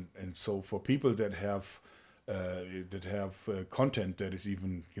 and so for people that have content that is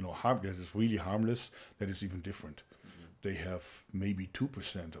even that is really harmless, that is even different. They have maybe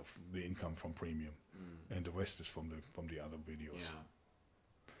 2% of the income from Premium, and the rest is from the other videos.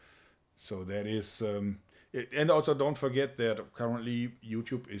 Yeah. So that is, and also don't forget that currently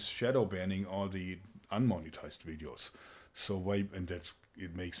YouTube is shadow banning all the unmonetized videos. So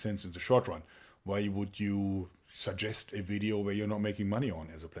it makes sense in the short run. Why would you suggest a video where you're not making money on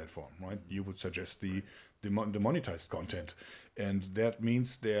as a platform, right? You would suggest the monetized content, and that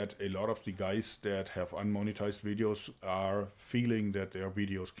means that a lot of the guys that have unmonetized videos are feeling that their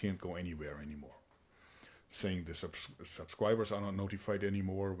videos can't go anywhere anymore, saying the subscribers are not notified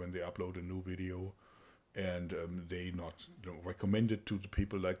anymore when they upload a new video, and they not recommend it to the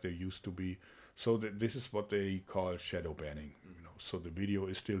people like they used to be. So this is what they call shadow banning. So the video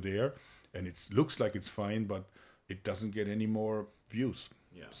is still there, and it looks like it's fine, but it doesn't get any more views.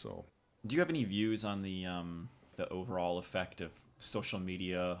 Yeah. So, do you have any views on the overall effect of social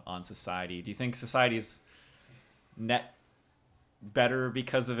media on society? Do you think society's net better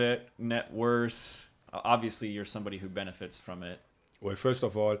because of it, net worse? Obviously, you're somebody who benefits from it. Well, first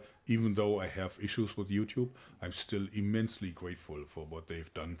of all, even though I have issues with YouTube, I'm still immensely grateful for what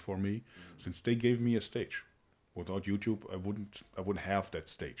they've done for me, since they gave me a stage. Without YouTube, I wouldn't have that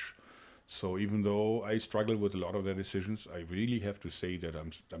stage. So even though I struggle with a lot of their decisions, I really have to say that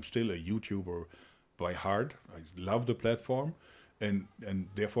I'm still a YouTuber by heart. I love the platform, and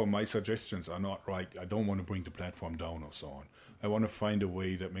therefore my suggestions are not like, I don't want to bring the platform down or so on. I want to find a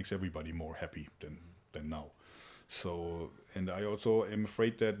way that makes everybody more happy than now. So, and I also am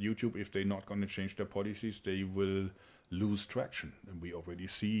afraid that YouTube, if they're not going to change their policies, they will lose traction. And we already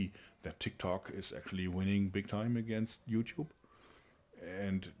see that TikTok is actually winning big time against YouTube.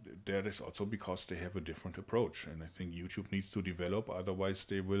 And that is also because they have a different approach. And I think YouTube needs to develop, otherwise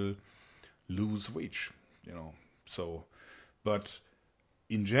they will lose reach, So, but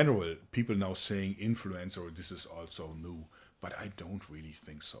in general, people now saying influencer, this is also new. But I don't really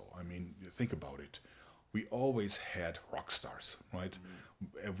think so. I mean, think about it. We always had rock stars, right?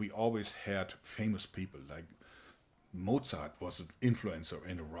 We always had famous people. Like Mozart was an influencer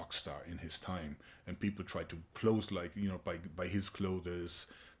and a rock star in his time, and people tried to close, by his clothes,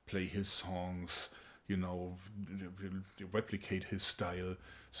 play his songs, replicate his style.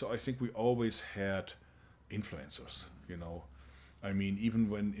 So I think we always had influencers, I mean, even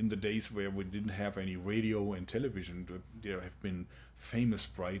when in the days where we didn't have any radio and television, there have been famous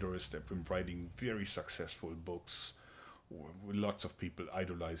writers that have been writing very successful books. Lots of people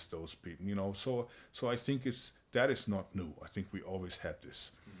idolize those people, So I think that is not new. I think we always had this.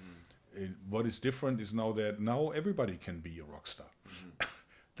 What is different is that now everybody can be a rock star.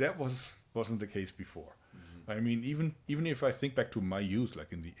 That wasn't the case before. I mean, even if I think back to my youth,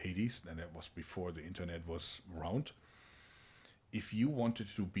 like in the 80s, and that was before the internet was around. If you wanted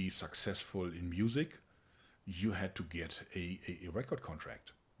to be successful in music, you had to get a record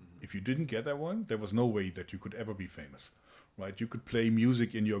contract. If you didn't get that one, there was no way that you could ever be famous, right? You could play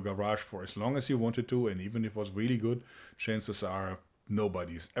music in your garage for as long as you wanted to, and even if it was really good, chances are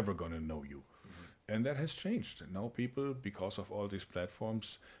nobody's ever going to know you. And that has changed. And now people, because of all these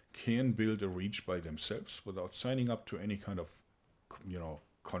platforms, can build a reach by themselves without signing up to any kind of,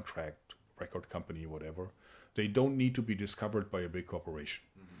 contract, record company, whatever. They don't need to be discovered by a big corporation.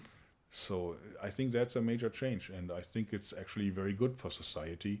 So I think that's a major change, and I think it's actually very good for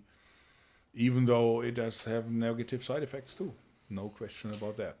society, even though it does have negative side effects too. No question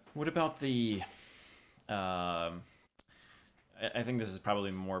about that. What about the... I think this is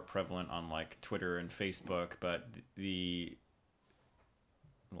probably more prevalent on like Twitter and Facebook, but the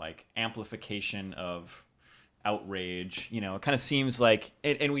like amplification of outrage, it kind of seems like,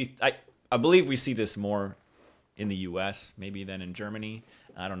 and I believe we see this more in the US maybe than in Germany.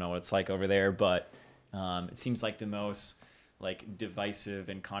 I don't know what it's like over there, but it seems like the most like divisive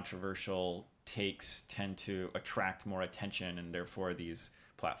and controversial takes tend to attract more attention, and therefore these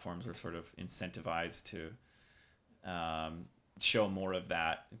platforms are sort of incentivized to show more of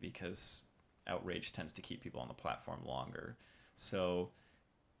that, because outrage tends to keep people on the platform longer. So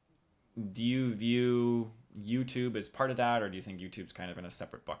do you view YouTube as part of that, or do you think YouTube's kind of in a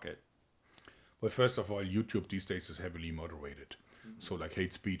separate bucket? Well, first of all, YouTube these days is heavily moderated. So like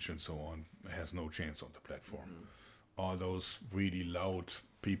hate speech and so on has no chance on the platform. All those really loud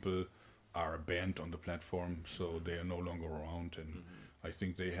people are banned on the platform, so they are no longer around, and I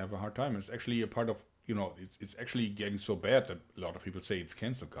think they have a hard time. It's actually a part of, you know, it's actually getting so bad that a lot of people say it's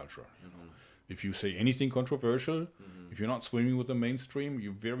cancel culture. You know, if you say anything controversial, if you're not swimming with the mainstream,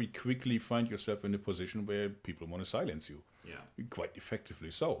 you very quickly find yourself in a position where people want to silence you. Yeah, quite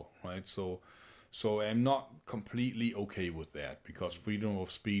effectively so, right? So I'm not completely okay with that, because freedom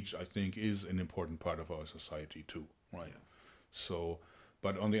of speech, I think, is an important part of our society too, right? Yeah. So,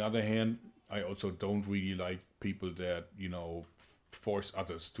 but on the other hand, I also don't really like people that, you know, force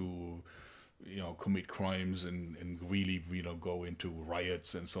others to, you know, commit crimes and really, you know, go into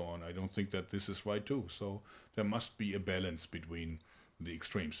riots and so on. I don't think that this is right too. So there must be a balance between the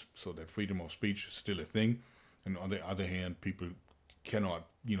extremes, so that freedom of speech is still a thing, and on the other hand, people cannot,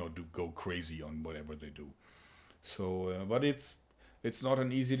 you know, go crazy on whatever they do. So, but it's not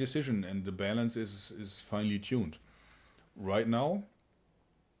an easy decision, and the balance is finely tuned. Right now,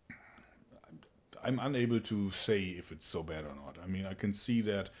 I'm unable to say if it's so bad or not. I mean, I can see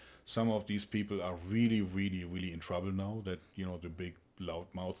that some of these people are really, really, really in trouble now. That, you know, the big loud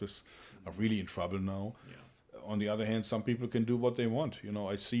mouths are really in trouble now. Yeah. On the other hand, some people can do what they want. You know,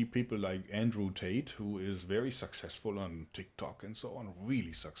 I see people like Andrew Tate, who is very successful on TikTok and so on,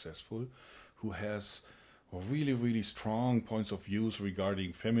 really successful, who has really, really strong points of views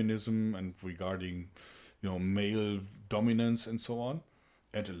regarding feminism and regarding, you know, male dominance and so on.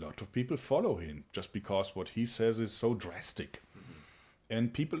 And a lot of people follow him just because what he says is so drastic.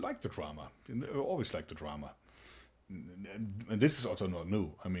 And people like the drama. They always like the drama. And this is also not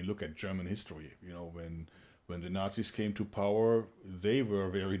new. I mean, look at German history. You know, when the Nazis came to power, they were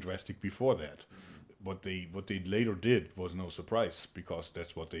very drastic before that. What they later did was no surprise, because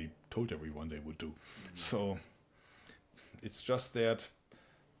that's what they told everyone they would do. So it's just that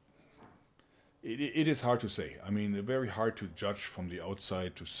it is hard to say. I mean, very hard to judge from the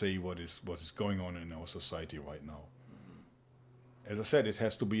outside, to say what is going on in our society right now. As I said, it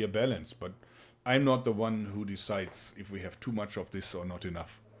has to be a balance, but I'm not the one who decides if we have too much of this or not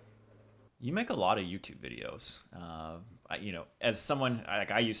enough. You make a lot of YouTube videos. You know, as someone,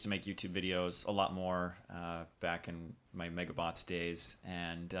 like, I used to make YouTube videos a lot more back in my MegaBots days,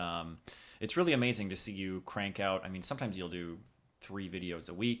 and it's really amazing to see you crank out. I mean, sometimes you'll do 3 videos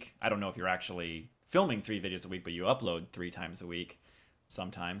a week. I don't know if you're actually filming 3 videos a week, but you upload 3 times a week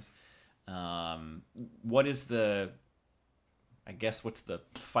sometimes. What is the, I guess, what's the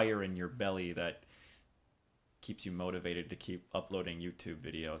fire in your belly that keeps you motivated to keep uploading YouTube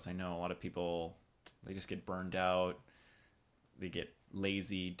videos? I know a lot of people, they just get burned out, they get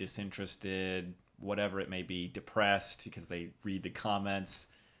lazy, disinterested, whatever it may be, depressed because they read the comments.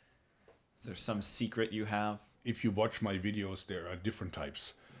 Is there some secret you have? If you watch my videos, there are different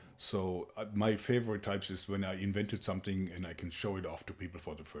types. So my favorite types is when I invented something and I can show it off to people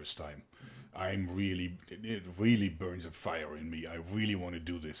for the first time. It really burns a fire in me. I really want to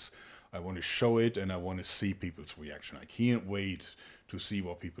do this. I want to show it, and I want to see people's reaction. I can't wait to see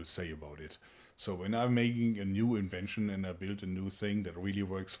what people say about it. So when I'm making a new invention and I build a new thing that really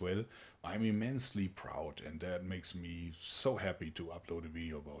works well, I'm immensely proud, and that makes me so happy to upload a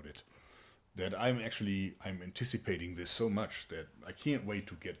video about it. That I'm anticipating this so much that I can't wait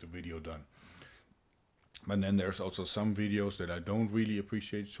to get the video done. But then there's also some videos that I don't really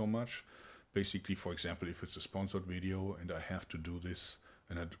appreciate so much. Basically, for example, if it's a sponsored video and I have to do this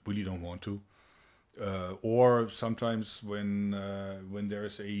and I really don't want to. Or sometimes when there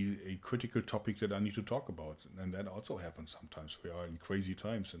is a critical topic that I need to talk about. And that also happens sometimes. We are in crazy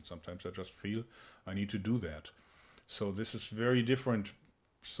times, and sometimes I just feel I need to do that. So this is very different.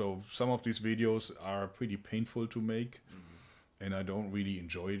 So some of these videos are pretty painful to make, and I don't really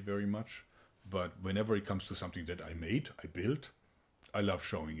enjoy it very much. But whenever it comes to something that I made, I built, I love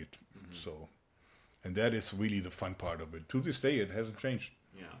showing it. So, and that is really the fun part of it. To this day, it hasn't changed.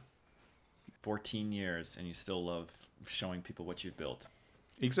 Yeah. 14 years, and you still love showing people what you've built.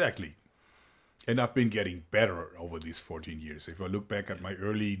 Exactly. And I've been getting better over these 14 years. If I look back at my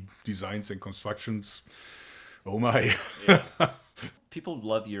early designs and constructions, oh my. Yeah. People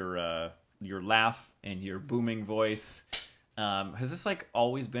love your laugh and your booming voice. Has this like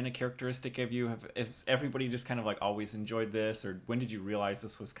always been a characteristic of you? Has everybody just kind of like always enjoyed this, or when did you realize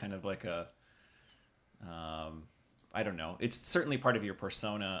this was kind of like a I don't know. It's certainly part of your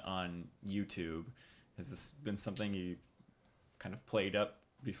persona on YouTube. Has this been something you kind of played up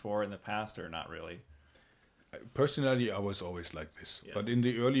before in the past, or not really? Personally, I was always like this. Yeah. But in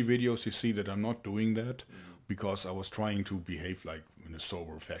the early videos, you see that I'm not doing that because I was trying to behave like in a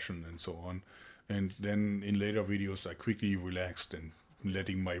sober fashion and so on. And then in later videos, I quickly relaxed and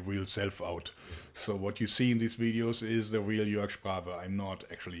letting my real self out. So what you see in these videos is the real Jörg Sprave. I'm not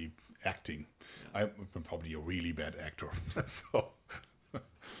actually acting. Yeah. I'm probably a really bad actor. So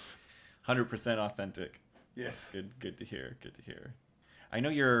 100% authentic. Yes. Good to hear. Good to hear. I know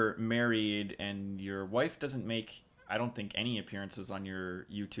you're married and your wife doesn't make, I don't think, any appearances on your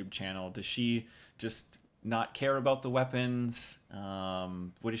YouTube channel. Does she just not care about the weapons?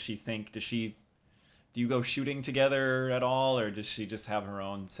 What does she think? Do you go shooting together at all, or does she just have her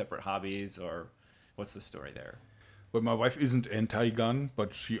own separate hobbies, or what's the story there? Well, my wife isn't anti-gun,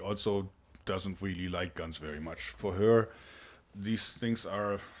 but she also doesn't really like guns very much. For her, these things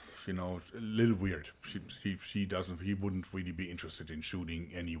are, you know, a little weird. He wouldn't really be interested in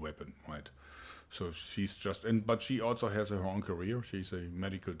shooting any weapon, right? So she's just, but she also has her own career. She's a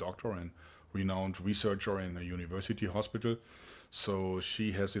medical doctor and renowned researcher in a university hospital. So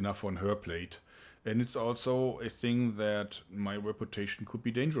she has enough on her plate. And it's also a thing that my reputation could be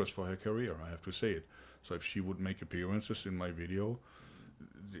dangerous for her career, I have to say it. So if she would make appearances in my video,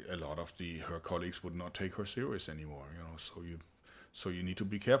 a lot of her colleagues would not take her serious anymore, you know. So you need to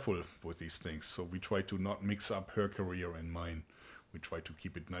be careful with these things. So we try to not mix up her career and mine. We try to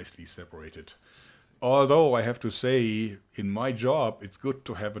keep it nicely separated. Although I have to say, in my job, it's good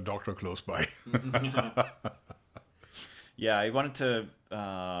to have a doctor close by. Yeah, I wanted to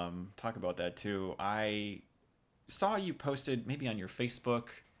talk about that too. I saw you posted maybe on your Facebook,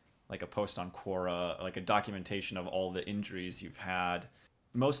 like a post on Quora, like a documentation of all the injuries you've had.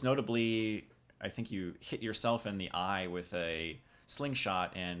 Most notably, I think you hit yourself in the eye with a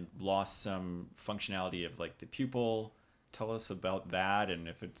slingshot and lost some functionality of like the pupil. Tell us about that, and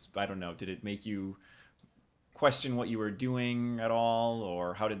if it's, I don't know, did it make you question what you were doing at all,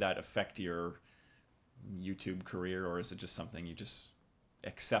 or how did that affect your YouTube career, or is it just something you just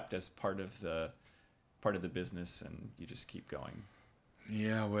accept as part of the business and you just keep going?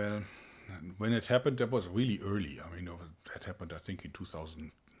 Yeah, well, when it happened, that was really early. I mean, that happened, I think, in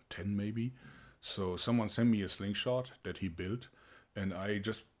 2010 maybe. So someone sent me a slingshot that he built, and I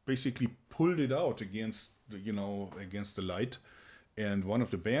just basically pulled it out against the light, and one of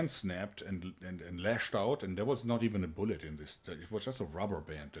the bands snapped and lashed out, and there was not even a bullet in this. It was just a rubber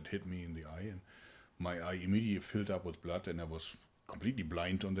band that hit me in the eye, and my eye immediately filled up with blood, and I was completely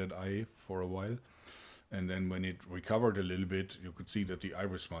blind on that eye for a while. And then when it recovered a little bit, you could see that the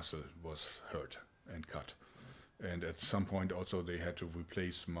iris muscle was hurt and cut. And at some point also they had to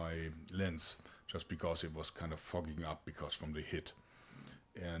replace my lens just because it was kind of fogging up because from the hit.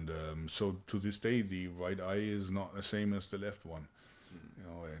 And so to this day, the right eye is not the same as the left one. You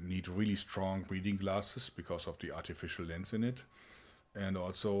know, I need really strong reading glasses because of the artificial lens in it. And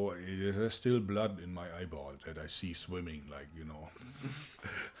also, there's still blood in my eyeball that I see swimming, like, you know,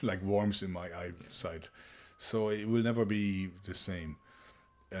 like worms in my eyesight. So it will never be the same.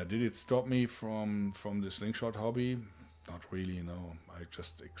 Did it stop me from the slingshot hobby? Not really, no. I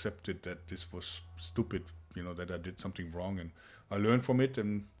just accepted that this was stupid, you know, that I did something wrong. And I learned from it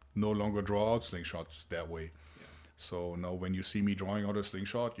and no longer draw out slingshots that way. Yeah. So now when you see me drawing out a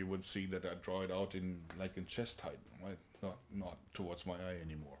slingshot, you would see that I draw it out in chest height, right? Not towards my eye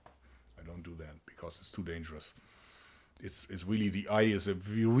anymore. I don't do that because it's too dangerous. It's really, the eye is a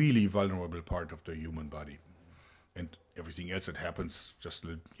really vulnerable part of the human body, and everything else that happens, just,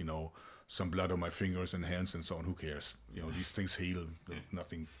 you know, some blood on my fingers and hands and so on. Who cares? You know, these things heal.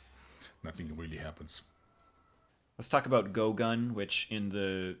 Nothing really happens. Let's talk about GoGun, which in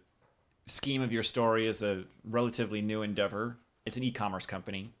the scheme of your story is a relatively new endeavor. It's an e-commerce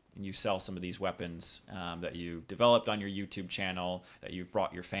company. And you sell some of these weapons that you developed on your YouTube channel, that you've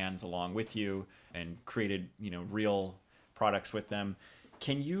brought your fans along with you and created, you know, real products with them.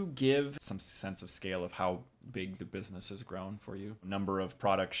 Can you give some sense of scale of how big the business has grown for you? Number of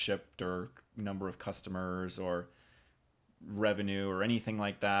products shipped, or number of customers, or revenue, or anything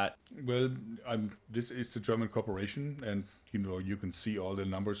like that? Well, it's a German corporation, and you know, you can see all the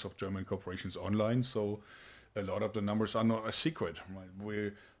numbers of German corporations online. So a lot of the numbers are not a secret.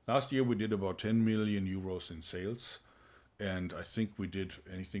 Right? Last year we did about 10 million euros in sales, and I think we did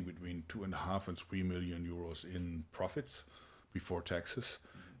anything between 2.5 and 3 million euros in profits before taxes.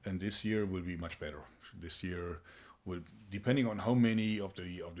 And this year will be much better. This year will, depending on how many of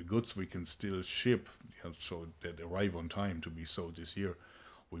the goods we can still ship, you know, so that arrive on time to be sold this year,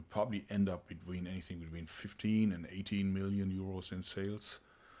 we probably end up between anything between 15 and 18 million euros in sales.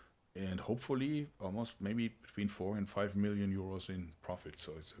 and hopefully almost maybe between 4 and 5 million euros in profit.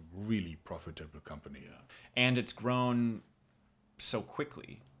 So it's a really profitable company. Yeah. And it's grown so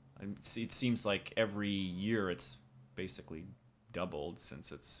quickly. It seems like every year it's basically doubled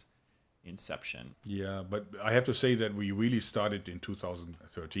since its inception. Yeah, but I have to say that we really started in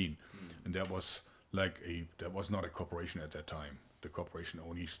 2013, and that was that was not a corporation at that time. The corporation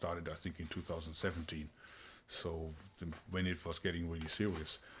only started, I think, in 2017. So when it was getting really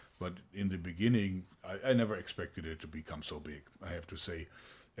serious. But in the beginning, I never expected it to become so big, I have to say.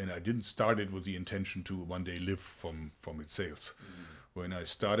 And I didn't start it with the intention to one day live from its sales. When I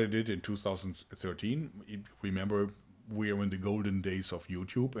started it in 2013, remember, we were in the golden days of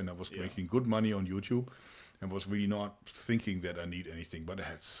YouTube, and I was making good money on YouTube and was really not thinking that I need anything. But I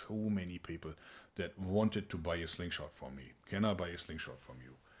had so many people that wanted to buy a slingshot from me. Can I buy a slingshot from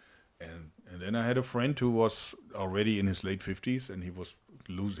you? And then I had a friend who was already in his late 50s, and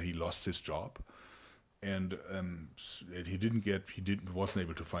he lost his job, and he wasn't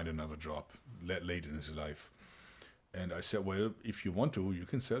able to find another job late in his life. And I said, well, if you want to, you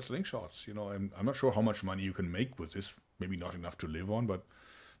can sell slingshots. You know, I'm not sure how much money you can make with this. Maybe not enough to live on, but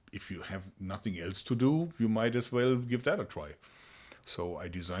if you have nothing else to do, you might as well give that a try. So I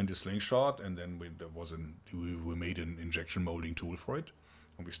designed a slingshot, and then we made an injection molding tool for it.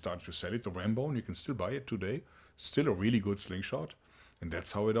 And we started to sell it, the Rambone. You can still buy it today. Still a really good slingshot. And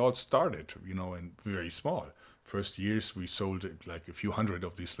that's how it all started, you know, and very small. First years, we sold like a few hundred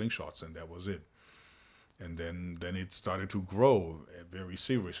of these slingshots, and that was it. And then it started to grow very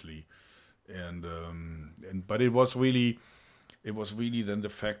seriously. But it was really then the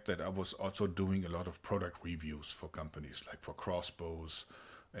fact that I was also doing a lot of product reviews for companies, like for crossbows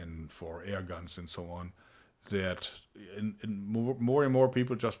and for air guns and so on, that and more and more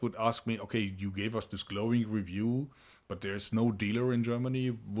people just would ask me, okay, you gave us this glowing review, but there's no dealer in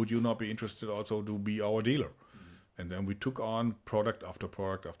Germany. Would you not be interested also to be our dealer? And then we took on product after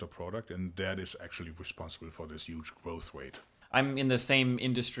product after product, and that is actually responsible for this huge growth rate. I'm in the same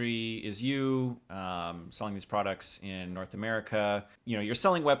industry as you, selling these products in North America. You know, you're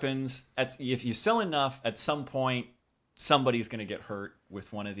selling weapons. If you sell enough, at some point, somebody's going to get hurt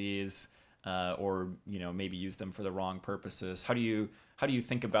with one of these, or you know, maybe use them for the wrong purposes. How do you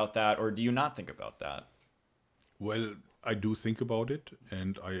think about that, or do you not think about that? Well, I do think about it,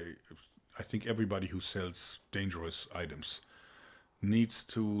 and I think everybody who sells dangerous items needs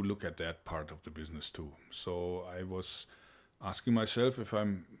to look at that part of the business too. So I was asking myself if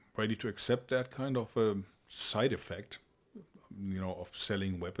I'm ready to accept that kind of a side effect, you know, of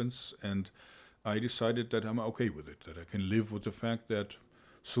selling weapons. And I decided that I'm okay with it, that I can live with the fact that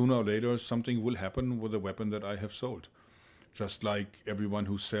sooner or later something will happen with a weapon that I have sold. Just like everyone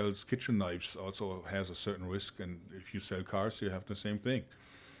who sells kitchen knives also has a certain risk, and if you sell cars, you have the same thing.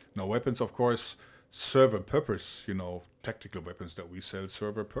 Now, weapons, of course, serve a purpose. You know, tactical weapons that we sell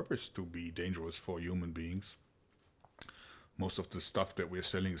serve a purpose to be dangerous for human beings. Most of the stuff that we're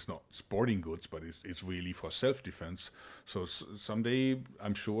selling is not sporting goods, but it's really for self-defense. So someday,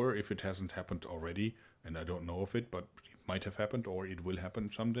 I'm sure, if it hasn't happened already, and I don't know of it, but it might have happened, or it will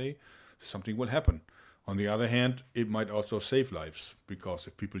happen someday, something will happen. On the other hand, it might also save lives, because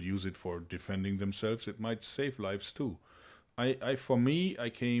if people use it for defending themselves, it might save lives too. For me, I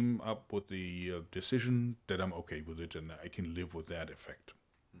came up with the decision that I'm okay with it, and I can live with that effect.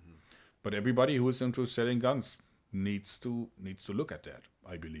 Mm-hmm. But everybody who is into selling guns needs to look at that,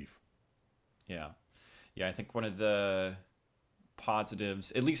 I believe. Yeah. I think one of the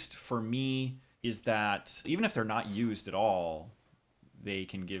positives, at least for me, is that even if they're not used at all, they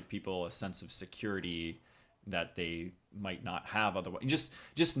can give people a sense of security that they might not have otherwise.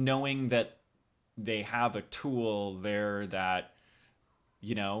 Just knowing that they have a tool there that,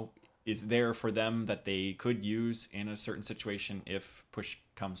 you know, is there for them that they could use in a certain situation if push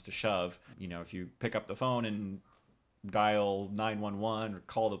comes to shove. You know, if you pick up the phone and dial 911 or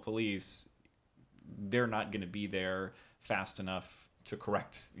call the police, they're not going to be there fast enough to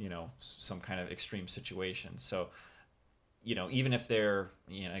correct, you know, some kind of extreme situation. So, you know, even if they're,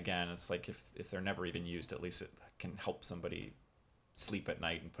 you know, again, it's like if they're never even used, at least it can help somebody sleep at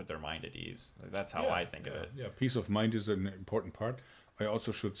night and put their mind at ease. That's how I think of it. Yeah, peace of mind is an important part. I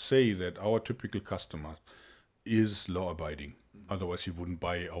also should say that our typical customer is law-abiding. Mm-hmm. Otherwise, you wouldn't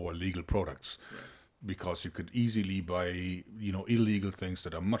buy our legal products. Right. Because you could easily buy, you know, illegal things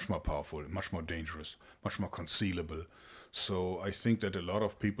that are much more powerful, much more dangerous, much more concealable. So I think that a lot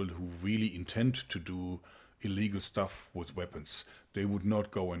of people who really intend to do illegal stuff with weapons, they would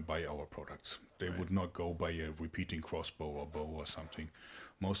not go and buy our products. They would not go buy a repeating crossbow or bow or something.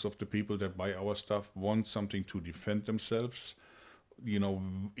 Most of the people that buy our stuff want something to defend themselves,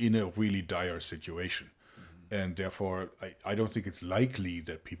 in a really dire situation. And therefore, I don't think it's likely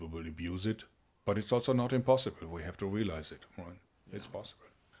that people will abuse it, but it's also not impossible. We have to realize it. Right? Yeah. It's possible.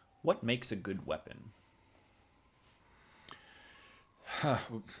 What makes a good weapon?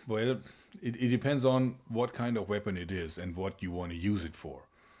 Well, it depends on what kind of weapon it is and what you want to use it for.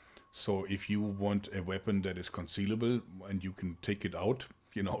 So if you want a weapon that is concealable and you can take it out,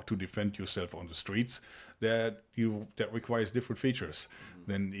 to defend yourself on the streets, that requires different features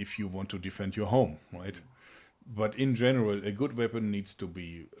than if you want to defend your home, right? But in general, a good weapon needs to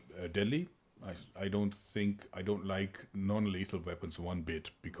be deadly. I don't like non-lethal weapons one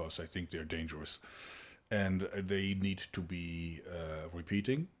bit, because I think they're dangerous. And they need to be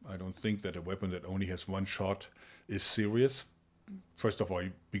repeating. I don't think that a weapon that only has one shot is serious. First of all,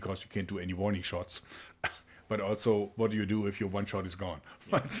 because you can't do any warning shots. But also, what do you do if your one shot is gone?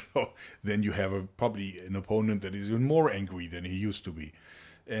 Yeah. Right? So then you have probably an opponent that is even more angry than he used to be.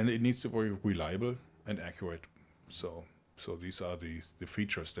 And it needs to be reliable and accurate. So these are the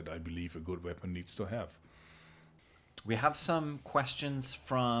features that I believe a good weapon needs to have. We have some questions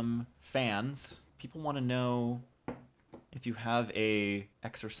from fans. People want to know if you have a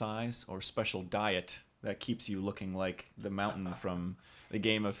exercise or special diet that keeps you looking like the mountain from the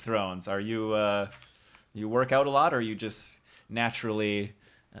Game of Thrones. Are you work out a lot, or are you just naturally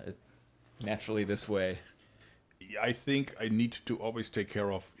this way? I think I need to always take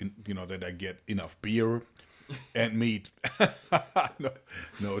care of, that I get enough beer and meat.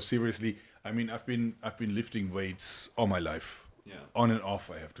 No, seriously. I mean, I've been lifting weights all my life. Yeah. On and off,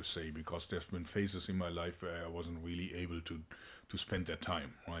 I have to say, because there's been phases in my life where I wasn't really able to spend that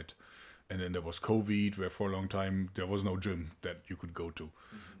time, right? And then there was COVID, where for a long time there was no gym that you could go to.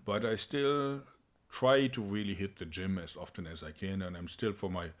 But I still try to really hit the gym as often as I can, and I'm still, for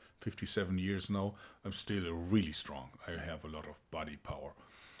my 57 years now, I'm still really strong. I have a lot of body power,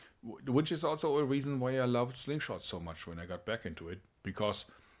 which is also a reason why I loved slingshots so much when I got back into it, because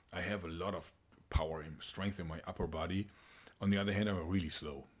I have a lot of power and strength in my upper body. On the other hand, I'm really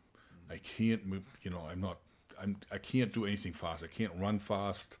slow. I can't move, I can't do anything fast. I can't run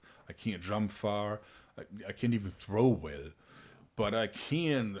fast. I can't jump far. I can't even throw well. But I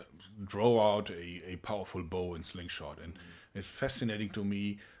can draw out a powerful bow and slingshot. And it's fascinating to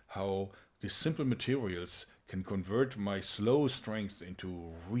me how the simple materials can convert my slow strength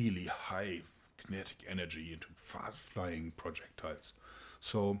into really high kinetic energy, into fast-flying projectiles.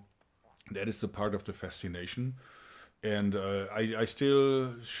 So that is the part of the fascination. And I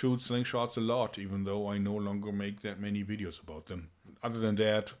still shoot slingshots a lot, even though I no longer make that many videos about them. Other than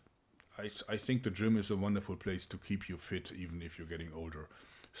that, I think the gym is a wonderful place to keep you fit, even if you're getting older,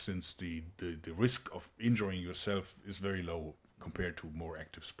 since the risk of injuring yourself is very low compared to more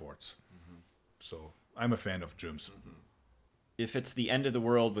active sports. So I'm a fan of gyms. If it's the end of the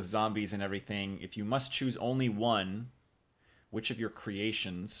world with zombies and everything, if you must choose only one, which of your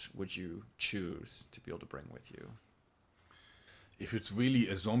creations would you choose to be able to bring with you? If it's really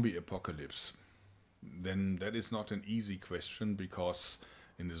a zombie apocalypse, then that is not an easy question, because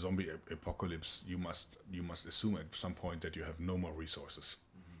in the zombie apocalypse you must assume at some point that you have no more resources.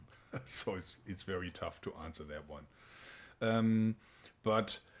 So it's very tough to answer that one.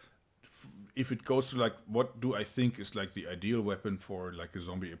 But if it goes to like, what do I think is like the ideal weapon for like a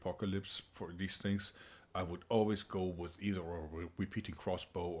zombie apocalypse for these things, I would always go with either a repeating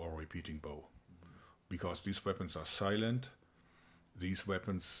crossbow or a repeating bow, because these weapons are silent. These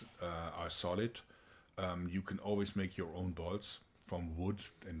weapons are solid. You can always make your own bolts from wood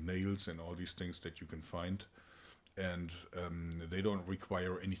and nails and all these things that you can find. And they don't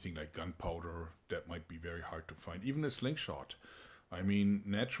require anything like gunpowder that might be very hard to find. Even a slingshot. I mean,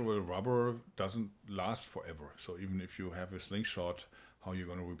 natural rubber doesn't last forever. So even if you have a slingshot, how are you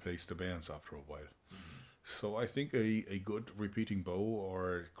going to replace the bands after a while? So I think a good repeating bow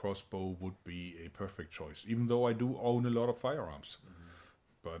or crossbow would be a perfect choice, even though I do own a lot of firearms.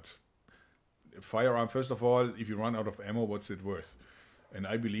 But firearm, first of all, if you run out of ammo, what's it worth? And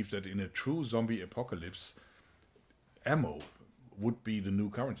I believe that in a true zombie apocalypse, ammo would be the new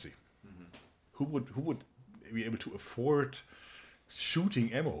currency. Who would be able to afford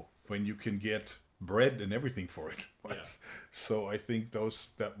shooting ammo when you can get bread and everything for it? Yeah. So I think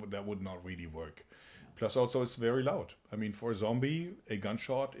that would not really work. Plus, also, it's very loud. I mean, for a zombie, a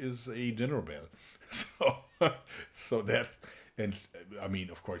gunshot is a dinner bell. So that's, and I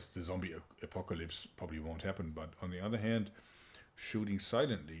mean, of course, the zombie apocalypse probably won't happen. But on the other hand, shooting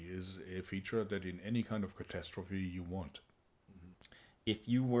silently is a feature that in any kind of catastrophe you want. If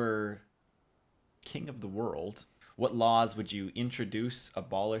you were king of the world, what laws would you introduce,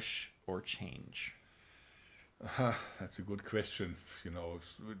 abolish, or change? That's a good question. You know,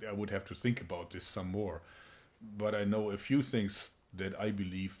 I would have to think about this some more. But I know a few things that I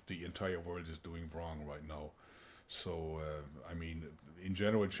believe the entire world is doing wrong right now. So, I mean, in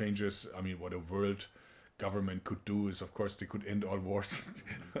general changes, I mean, what a world government could do is, of course, they could end all wars.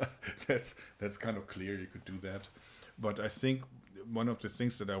 That's kind of clear. You could do that. But I think one of the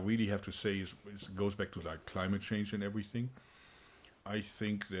things that I really have to say is goes back to like climate change and everything. I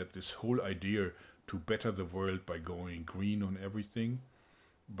think that this whole idea to better the world by going green on everything,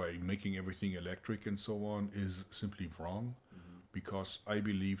 by making everything electric and so on, is simply wrong. Because I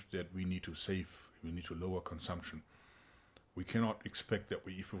believe that we need to save, we need to lower consumption. We cannot expect that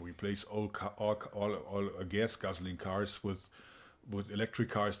if we replace all gas guzzling cars with electric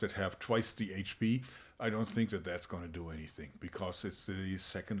cars that have twice the HP, I don't think that that's going to do anything, because it's the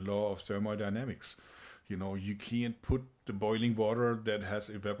second law of thermodynamics. You know, you can't put the boiling water that has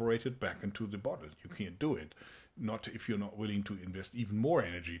evaporated back into the bottle. You can't do it. Not if you're not willing to invest even more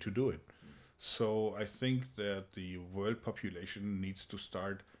energy to do it. So I think that the world population needs to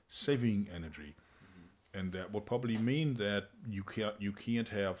start saving energy. And that would probably mean that you can't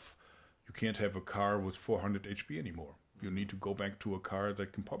have a car with 400 HP anymore. You need to go back to a car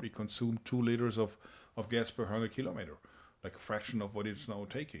that can probably consume 2 liters of gas per 100 kilometer, like a fraction of what it's now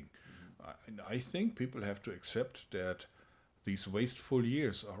taking. I think people have to accept that these wasteful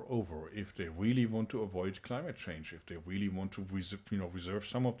years are over if they really want to avoid climate change, if they really want to reserve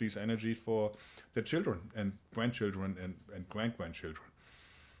some of these energies for their children and grandchildren and grand-grandchildren.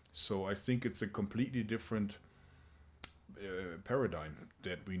 So I think it's a completely different paradigm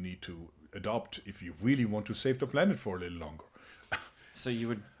that we need to adopt if you really want to save the planet for a little longer. So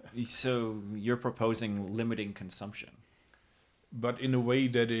you're proposing limiting consumption, but in a way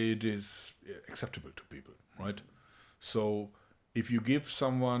that it is acceptable to people, right? So if you give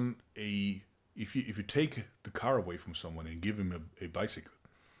someone if you take the car away from someone and give him a bicycle,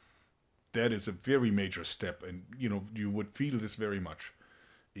 that is a very major step, and you would feel this very much.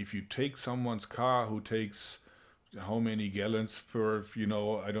 If you take someone's car who takes how many gallons per,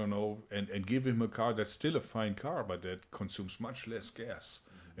 I don't know, and give him a car that's still a fine car, but that consumes much less gas,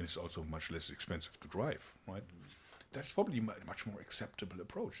 and it's also much less expensive to drive, right? That's probably a much more acceptable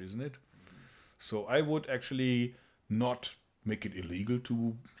approach, isn't it? So I would actually not make it illegal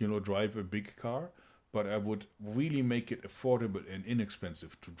to, drive a big car, but I would really make it affordable and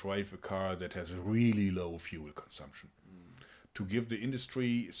inexpensive to drive a car that has a really low fuel consumption. To give the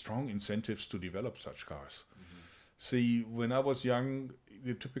industry strong incentives to develop such cars. See, when I was young,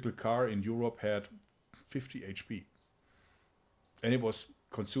 the typical car in Europe had 50 HP. And it was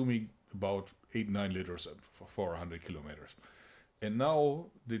consuming about 8-9 liters for 400 kilometers. And now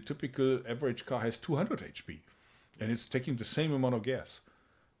the typical average car has 200 HP. And it's taking the same amount of gas.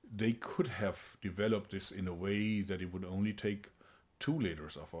 They could have developed this in a way that it would only take 2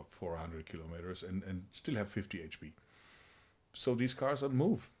 liters of 400 kilometers and still have 50 HP. So these cars don't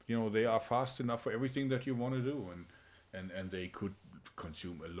move. They are fast enough for everything that you want to do, and they could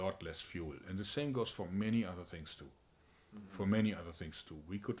consume a lot less fuel. And the same goes for many other things too. For many other things too.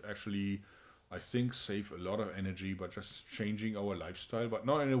 We could actually, I think, save a lot of energy by just changing our lifestyle, but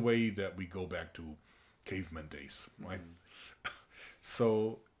not in a way that we go back to caveman days, right?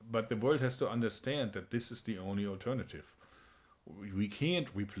 So, but the world has to understand that this is the only alternative. We can't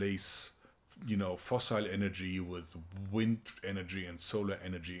replace fossil energy with wind energy and solar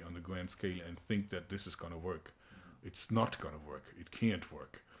energy on the grand scale and think that this is going to work. It's not going to work. It can't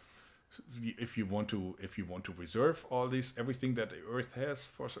work. If you want to reserve everything that the Earth has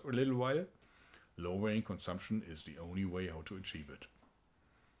for a little while, lowering consumption is the only way how to achieve it.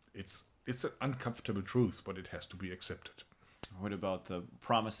 It's an uncomfortable truth, but it has to be accepted. What about the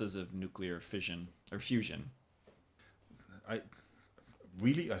promises of nuclear fission or fusion? I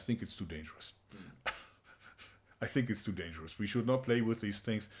think it's too dangerous. I think it's too dangerous. We should not play with these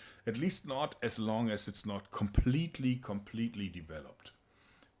things, at least not as long as it's not completely developed.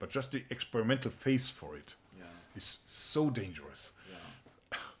 But just the experimental phase for it is so dangerous.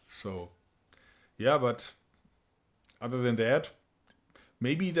 Yeah. So, but other than that,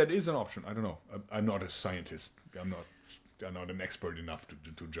 maybe that is an option. I don't know. I'm not a scientist. I'm not an expert enough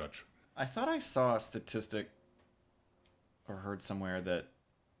to judge. I thought I saw a statistic or heard somewhere that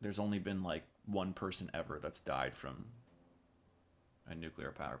there's only been like one person ever that's died from a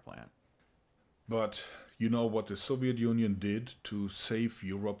nuclear power plant. But you know what the Soviet Union did to save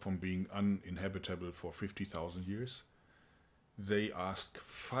Europe from being uninhabitable for 50,000 years? They asked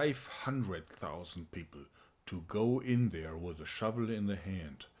 500,000 people to go in there with a shovel in the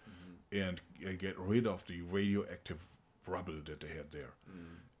hand and get rid of the radioactive rubble that they had there.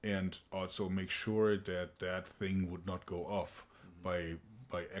 and also make sure that that thing would not go off by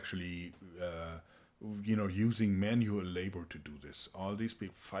actually using manual labor to do this. All these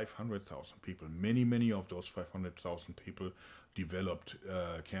people, 500,000 people, many of those 500,000 people developed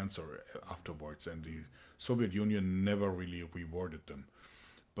cancer afterwards, and the Soviet Union never really rewarded them.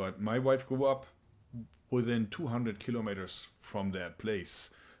 But my wife grew up within 200 kilometers from that place,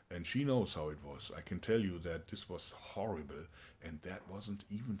 and she knows how it was. I can tell you that this was horrible, and that wasn't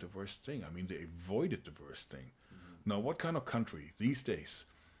even the worst thing. I mean, they avoided the worst thing. Now, what kind of country these days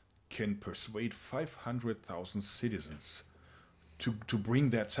can persuade 500,000 citizens to bring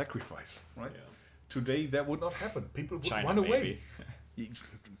that sacrifice, right? Yeah. Today, that would not happen. People would China, run away.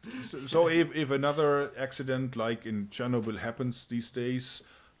 So if another accident like in Chernobyl happens these days,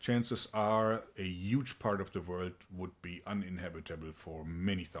 chances are a huge part of the world would be uninhabitable for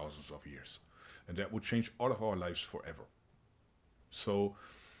many thousands of years. And that would change all of our lives forever. So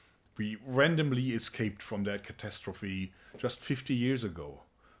we randomly escaped from that catastrophe just 50 years ago.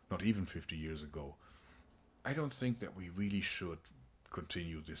 Not even 50 years ago. I don't think that we really should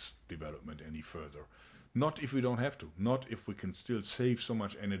continue this development any further. Not if we don't have to. Not if we can still save so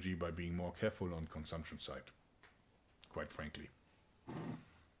much energy by being more careful on consumption side. Quite frankly.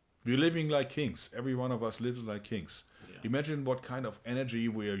 We're living like kings. Every one of us lives like kings. Yeah. Imagine what kind of energy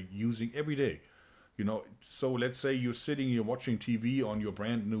we're using every day. So let's say you're watching TV on your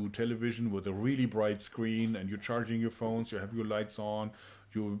brand new television with a really bright screen, and you're charging your phones, you have your lights on,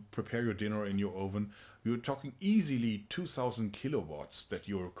 you prepare your dinner in your oven. You're talking easily 2,000 kilowatts that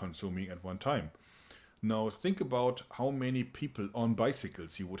you're consuming at one time. Now think about how many people on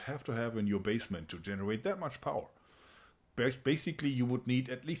bicycles you would have to have in your basement to generate that much power. Basically, you would need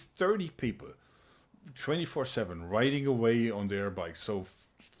at least 30 people 24/7 riding away on their bikes. So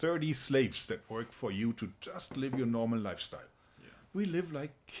 30 slaves that work for you to just live your normal lifestyle. Yeah. We live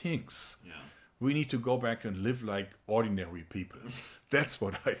like kings. Yeah. We need to go back and live like ordinary people. That's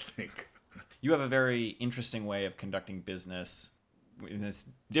what I think. You have a very interesting way of conducting business. And it's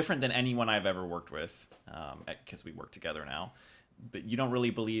different than anyone I've ever worked with, because we work together now. But you don't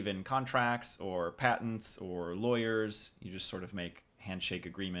really believe in contracts or patents or lawyers. You just sort of make handshake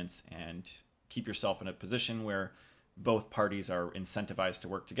agreements and keep yourself in a position where both parties are incentivized to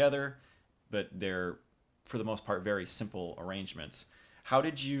work together, but they're, for the most part, very simple arrangements. How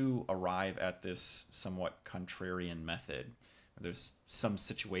did you arrive at this somewhat contrarian method? There's some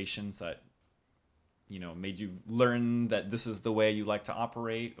situations that, made you learn that this is the way you like to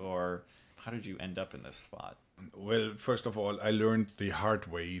operate, or how did you end up in this spot? Well, first of all, I learned the hard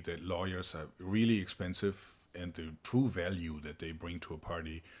way that lawyers are really expensive, and the true value that they bring to a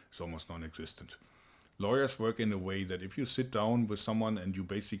party is almost non-existent. Lawyers work in a way that if you sit down with someone and you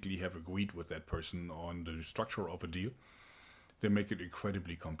basically have agreed with that person on the structure of a deal, they make it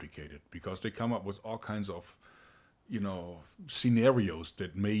incredibly complicated, because they come up with all kinds of scenarios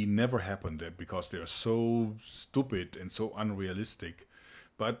that may never happen, that because they are so stupid and so unrealistic,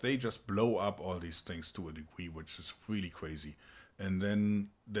 but they just blow up all these things to a degree which is really crazy. And then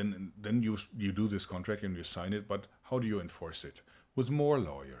you do this contract and you sign it, but how do you enforce it? With more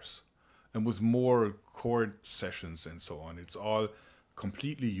lawyers and with more court sessions and so on. It's all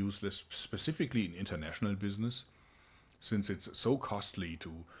completely useless, specifically in international business, since it's so costly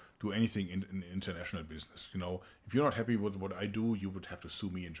to do anything in international business. If you're not happy with what I do, you would have to sue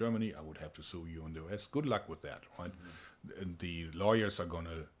me in Germany. I would have to sue you in the US. Good luck with that, right? And the lawyers are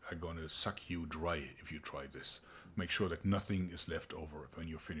gonna suck you dry if you try this. Make sure that nothing is left over when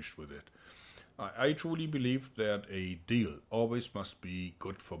you're finished with it. I truly believe that a deal always must be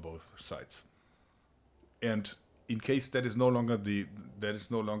good for both sides. And in case that is no longer the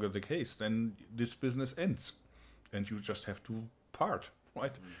case, then this business ends, and you just have to part,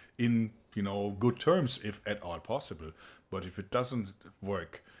 right? In good terms, if at all possible. But if it doesn't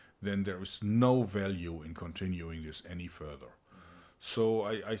work, then there is no value in continuing this any further. So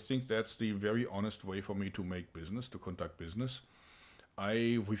I think that's the very honest way for me to make business, to conduct business.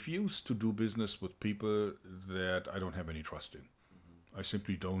 I refuse to do business with people that I don't have any trust in. I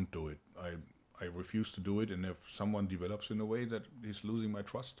simply don't do it. I refuse to do it, and if someone develops in a way that is losing my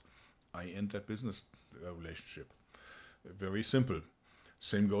trust, I end that business relationship. Very simple.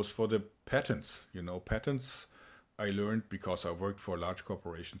 Same goes for the patents. Patents I learned because I worked for large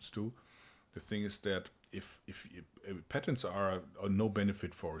corporations too. The thing is that if patents are no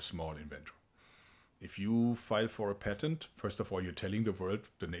benefit for a small inventor. If you file for a patent, first of all, you're telling the world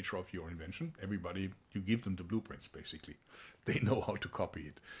the nature of your invention. Everybody, you give them the blueprints, basically. They know how to copy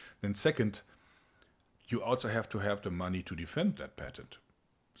it. Then second, you also have to have the money to defend that patent.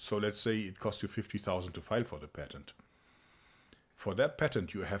 So let's say it costs you $50,000 to file for the patent. For that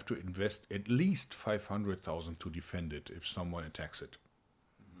patent, you have to invest at least 500,000 to defend it if someone attacks it.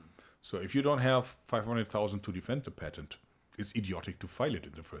 So if you don't have 500,000 to defend the patent, it's idiotic to file it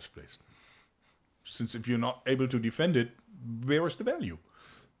in the first place. Since if you're not able to defend it, where is the value?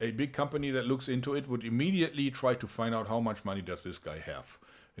 A big company that looks into it would immediately try to find out how much money does this guy have.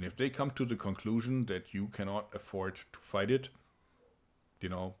 And if they come to the conclusion that you cannot afford to fight it, you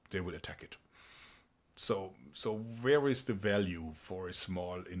know, they will attack it. So where is the value for a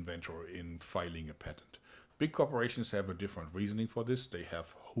small inventor in filing a patent? Big corporations have a different reasoning for this. They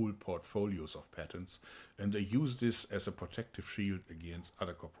have whole portfolios of patents, and they use this as a protective shield against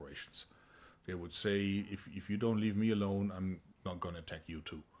other corporations. They would say, if you don't leave me alone, I'm not going to attack you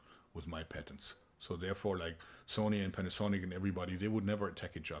too with my patents. So therefore, like Sony and Panasonic and everybody, they would never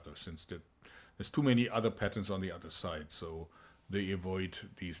attack each other since there's too many other patents on the other side. So they avoid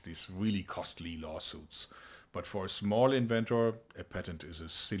these really costly lawsuits. But for a small inventor, a patent is a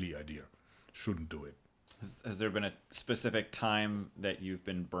silly idea. Shouldn't do it. Has there been a specific time that you've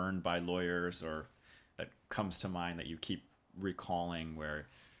been burned by lawyers, or that comes to mind that you keep recalling where...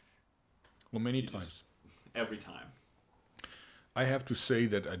 Well, many times. Every time. I have to say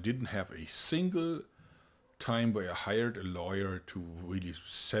that I didn't have a single time where I hired a lawyer to really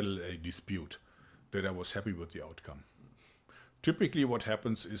settle a dispute that I was happy with the outcome. Typically what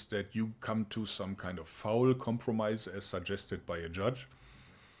happens is that you come to some kind of foul compromise as suggested by a judge.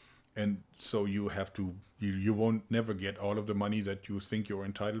 And so you have to, you won't never get all of the money that you think you're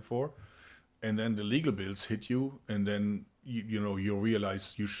entitled for. And then the legal bills hit you, and then you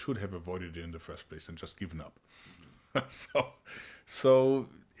realize you should have avoided it in the first place and just given up. So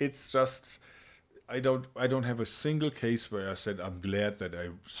it's just, I don't have a single case where I said I'm glad that I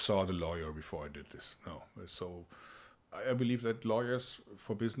saw the lawyer before I did this. No. So I believe that lawyers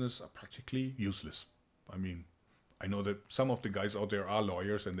for business are practically useless. I mean, I know that some of the guys out there are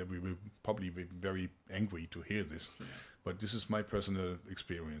lawyers, and they will probably be very angry to hear this. Yeah. But this is my personal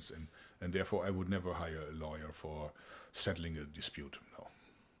experience, and therefore I would never hire a lawyer for settling a dispute. No.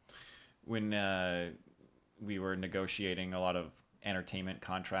 When we were negotiating a lot of entertainment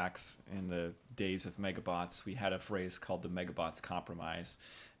contracts in the days of MegaBots, we had a phrase called the MegaBots Compromise,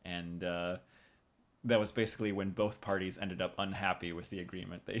 and that was basically when both parties ended up unhappy with the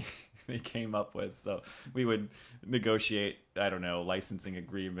agreement they came up with. So we would negotiate, I don't know, licensing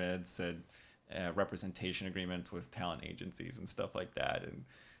agreements and representation agreements with talent agencies and stuff like that. And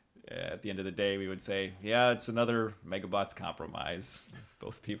at the end of the day, we would say, yeah, it's another MegaBots compromise.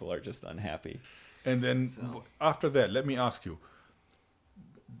 Both people are just unhappy. And then after that, let me ask you,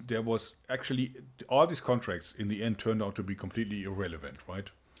 there was actually, all these contracts in the end turned out to be completely irrelevant, right?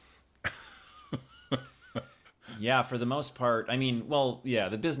 Yeah, for the most part. I mean, well, yeah,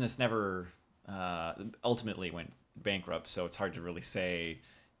 the business never ultimately went bankrupt, so it's hard to really say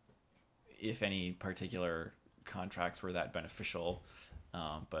if any particular contracts were that beneficial.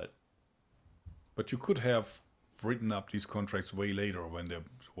 But you could have written up these contracts way later when there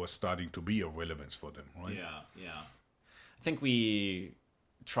was starting to be a relevance for them, right? Yeah. I think we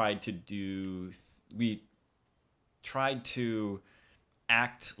tried to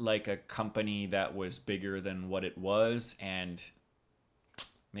act like a company that was bigger than what it was, and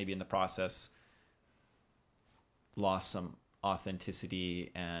maybe in the process lost some authenticity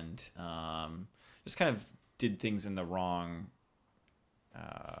and just kind of did things in the wrong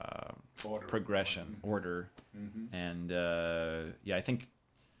order. Mm-hmm. And yeah, I think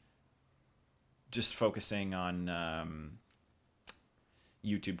just focusing on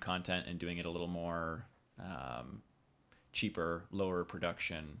YouTube content and doing it a little more cheaper, lower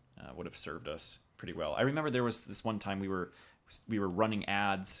production would have served us pretty well. I remember there was this one time we were running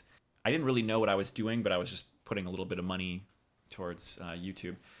ads. I didn't really know what I was doing, but I was just putting a little bit of money towards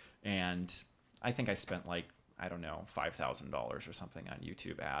YouTube, and I think I spent like, I don't know, $5,000 or something on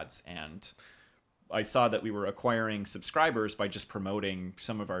YouTube ads, and I saw that we were acquiring subscribers by just promoting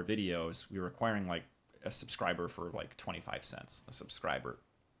some of our videos. We were acquiring like a subscriber for like 25 cents a subscriber.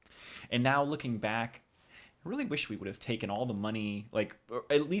 And now looking back, I really wish we would have taken all the money, like or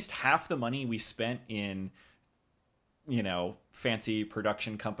at least half the money we spent in, fancy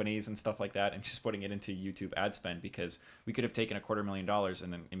production companies and stuff like that, and just putting it into YouTube ad spend, because we could have taken $250,000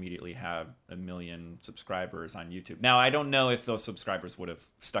 and then immediately have 1 million subscribers on YouTube. Now, I don't know if those subscribers would have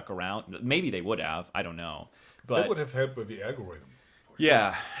stuck around. Maybe they would have. I don't know. But that would have helped with the algorithm.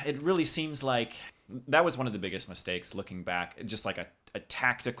 Yeah, it really seems like that was one of the biggest mistakes looking back, just like a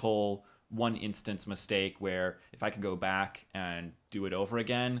tactical one instance mistake where if I could go back and do it over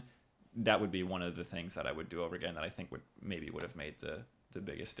again, that would be one of the things that I would do over again that I think would have made the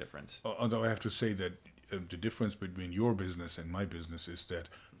biggest difference. Although I have to say that the difference between your business and my business is that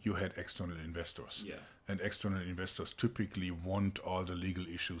you had external investors. Yeah. And external investors typically want all the legal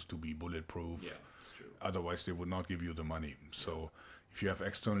issues to be bulletproof. Yeah, that's true. Otherwise, they would not give you the money. So if you have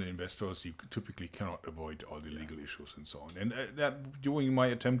external investors, you typically cannot avoid all the legal issues and so on. And during my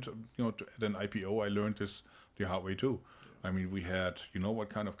attempt, at an IPO, I learned this the hard way too. I mean, we had, what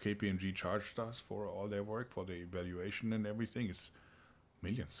kind of KPMG charged us for all their work, for the evaluation and everything? It's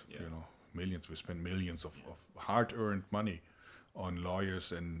millions, millions. We spend millions of hard-earned money on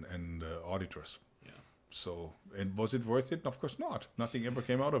lawyers and auditors. Yeah. So, and was it worth it? Of course not. Nothing ever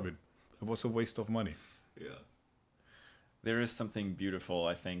came out of it. It was a waste of money. Yeah. There is something beautiful,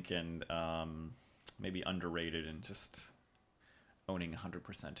 I think, and maybe underrated in just owning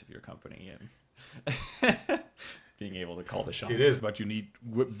 100% of your company and being able to call the shots. It is, but you need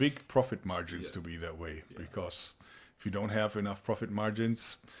big profit margins to be that way, because if you don't have enough profit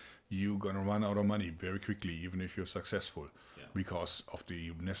margins, you're going to run out of money very quickly, even if you're successful, because of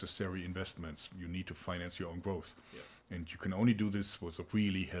the necessary investments. You need to finance your own growth. Yeah. And you can only do this with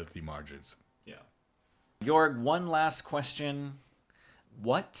really healthy margins. Yeah. Jörg, one last question.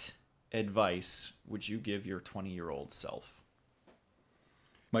 What advice would you give your 20-year-old self?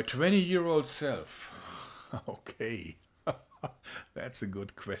 My 20-year-old self? Okay. That's a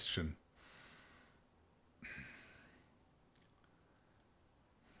good question.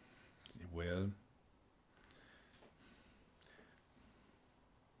 Well,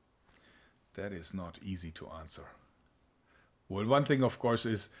 that is not easy to answer. Well, one thing, of course,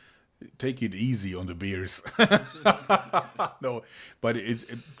 is take it easy on the beers. No, but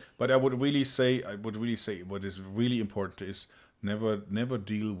but I would really say what is really important is never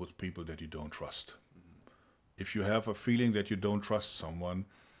deal with people that you don't trust. If you have a feeling that you don't trust someone,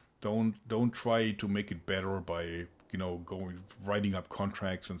 don't try to make it better by writing up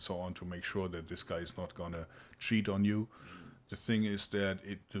contracts and so on to make sure that this guy is not gonna cheat on you. The thing is that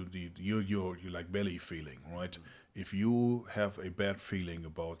you like belly feeling, right? If you have a bad feeling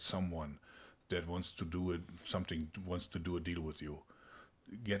about someone that wants to do a deal with you,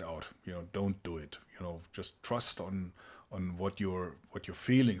 get out. Don't do it. Just trust on what your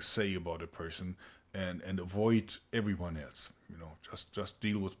feelings say about a person, and avoid everyone else. Just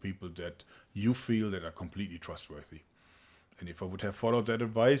deal with people that you feel that are completely trustworthy. And if I would have followed that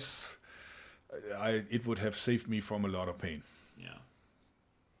advice, it would have saved me from a lot of pain. Yeah.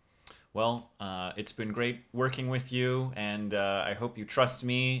 Well, it's been great working with you, and I hope you trust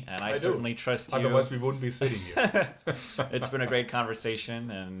me, and I certainly trust you. Otherwise, we wouldn't be sitting here. It's been a great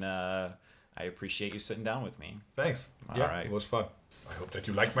conversation, and I appreciate you sitting down with me. Thanks. All right. It was fun. I hope that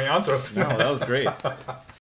you liked my answers. No, that was great.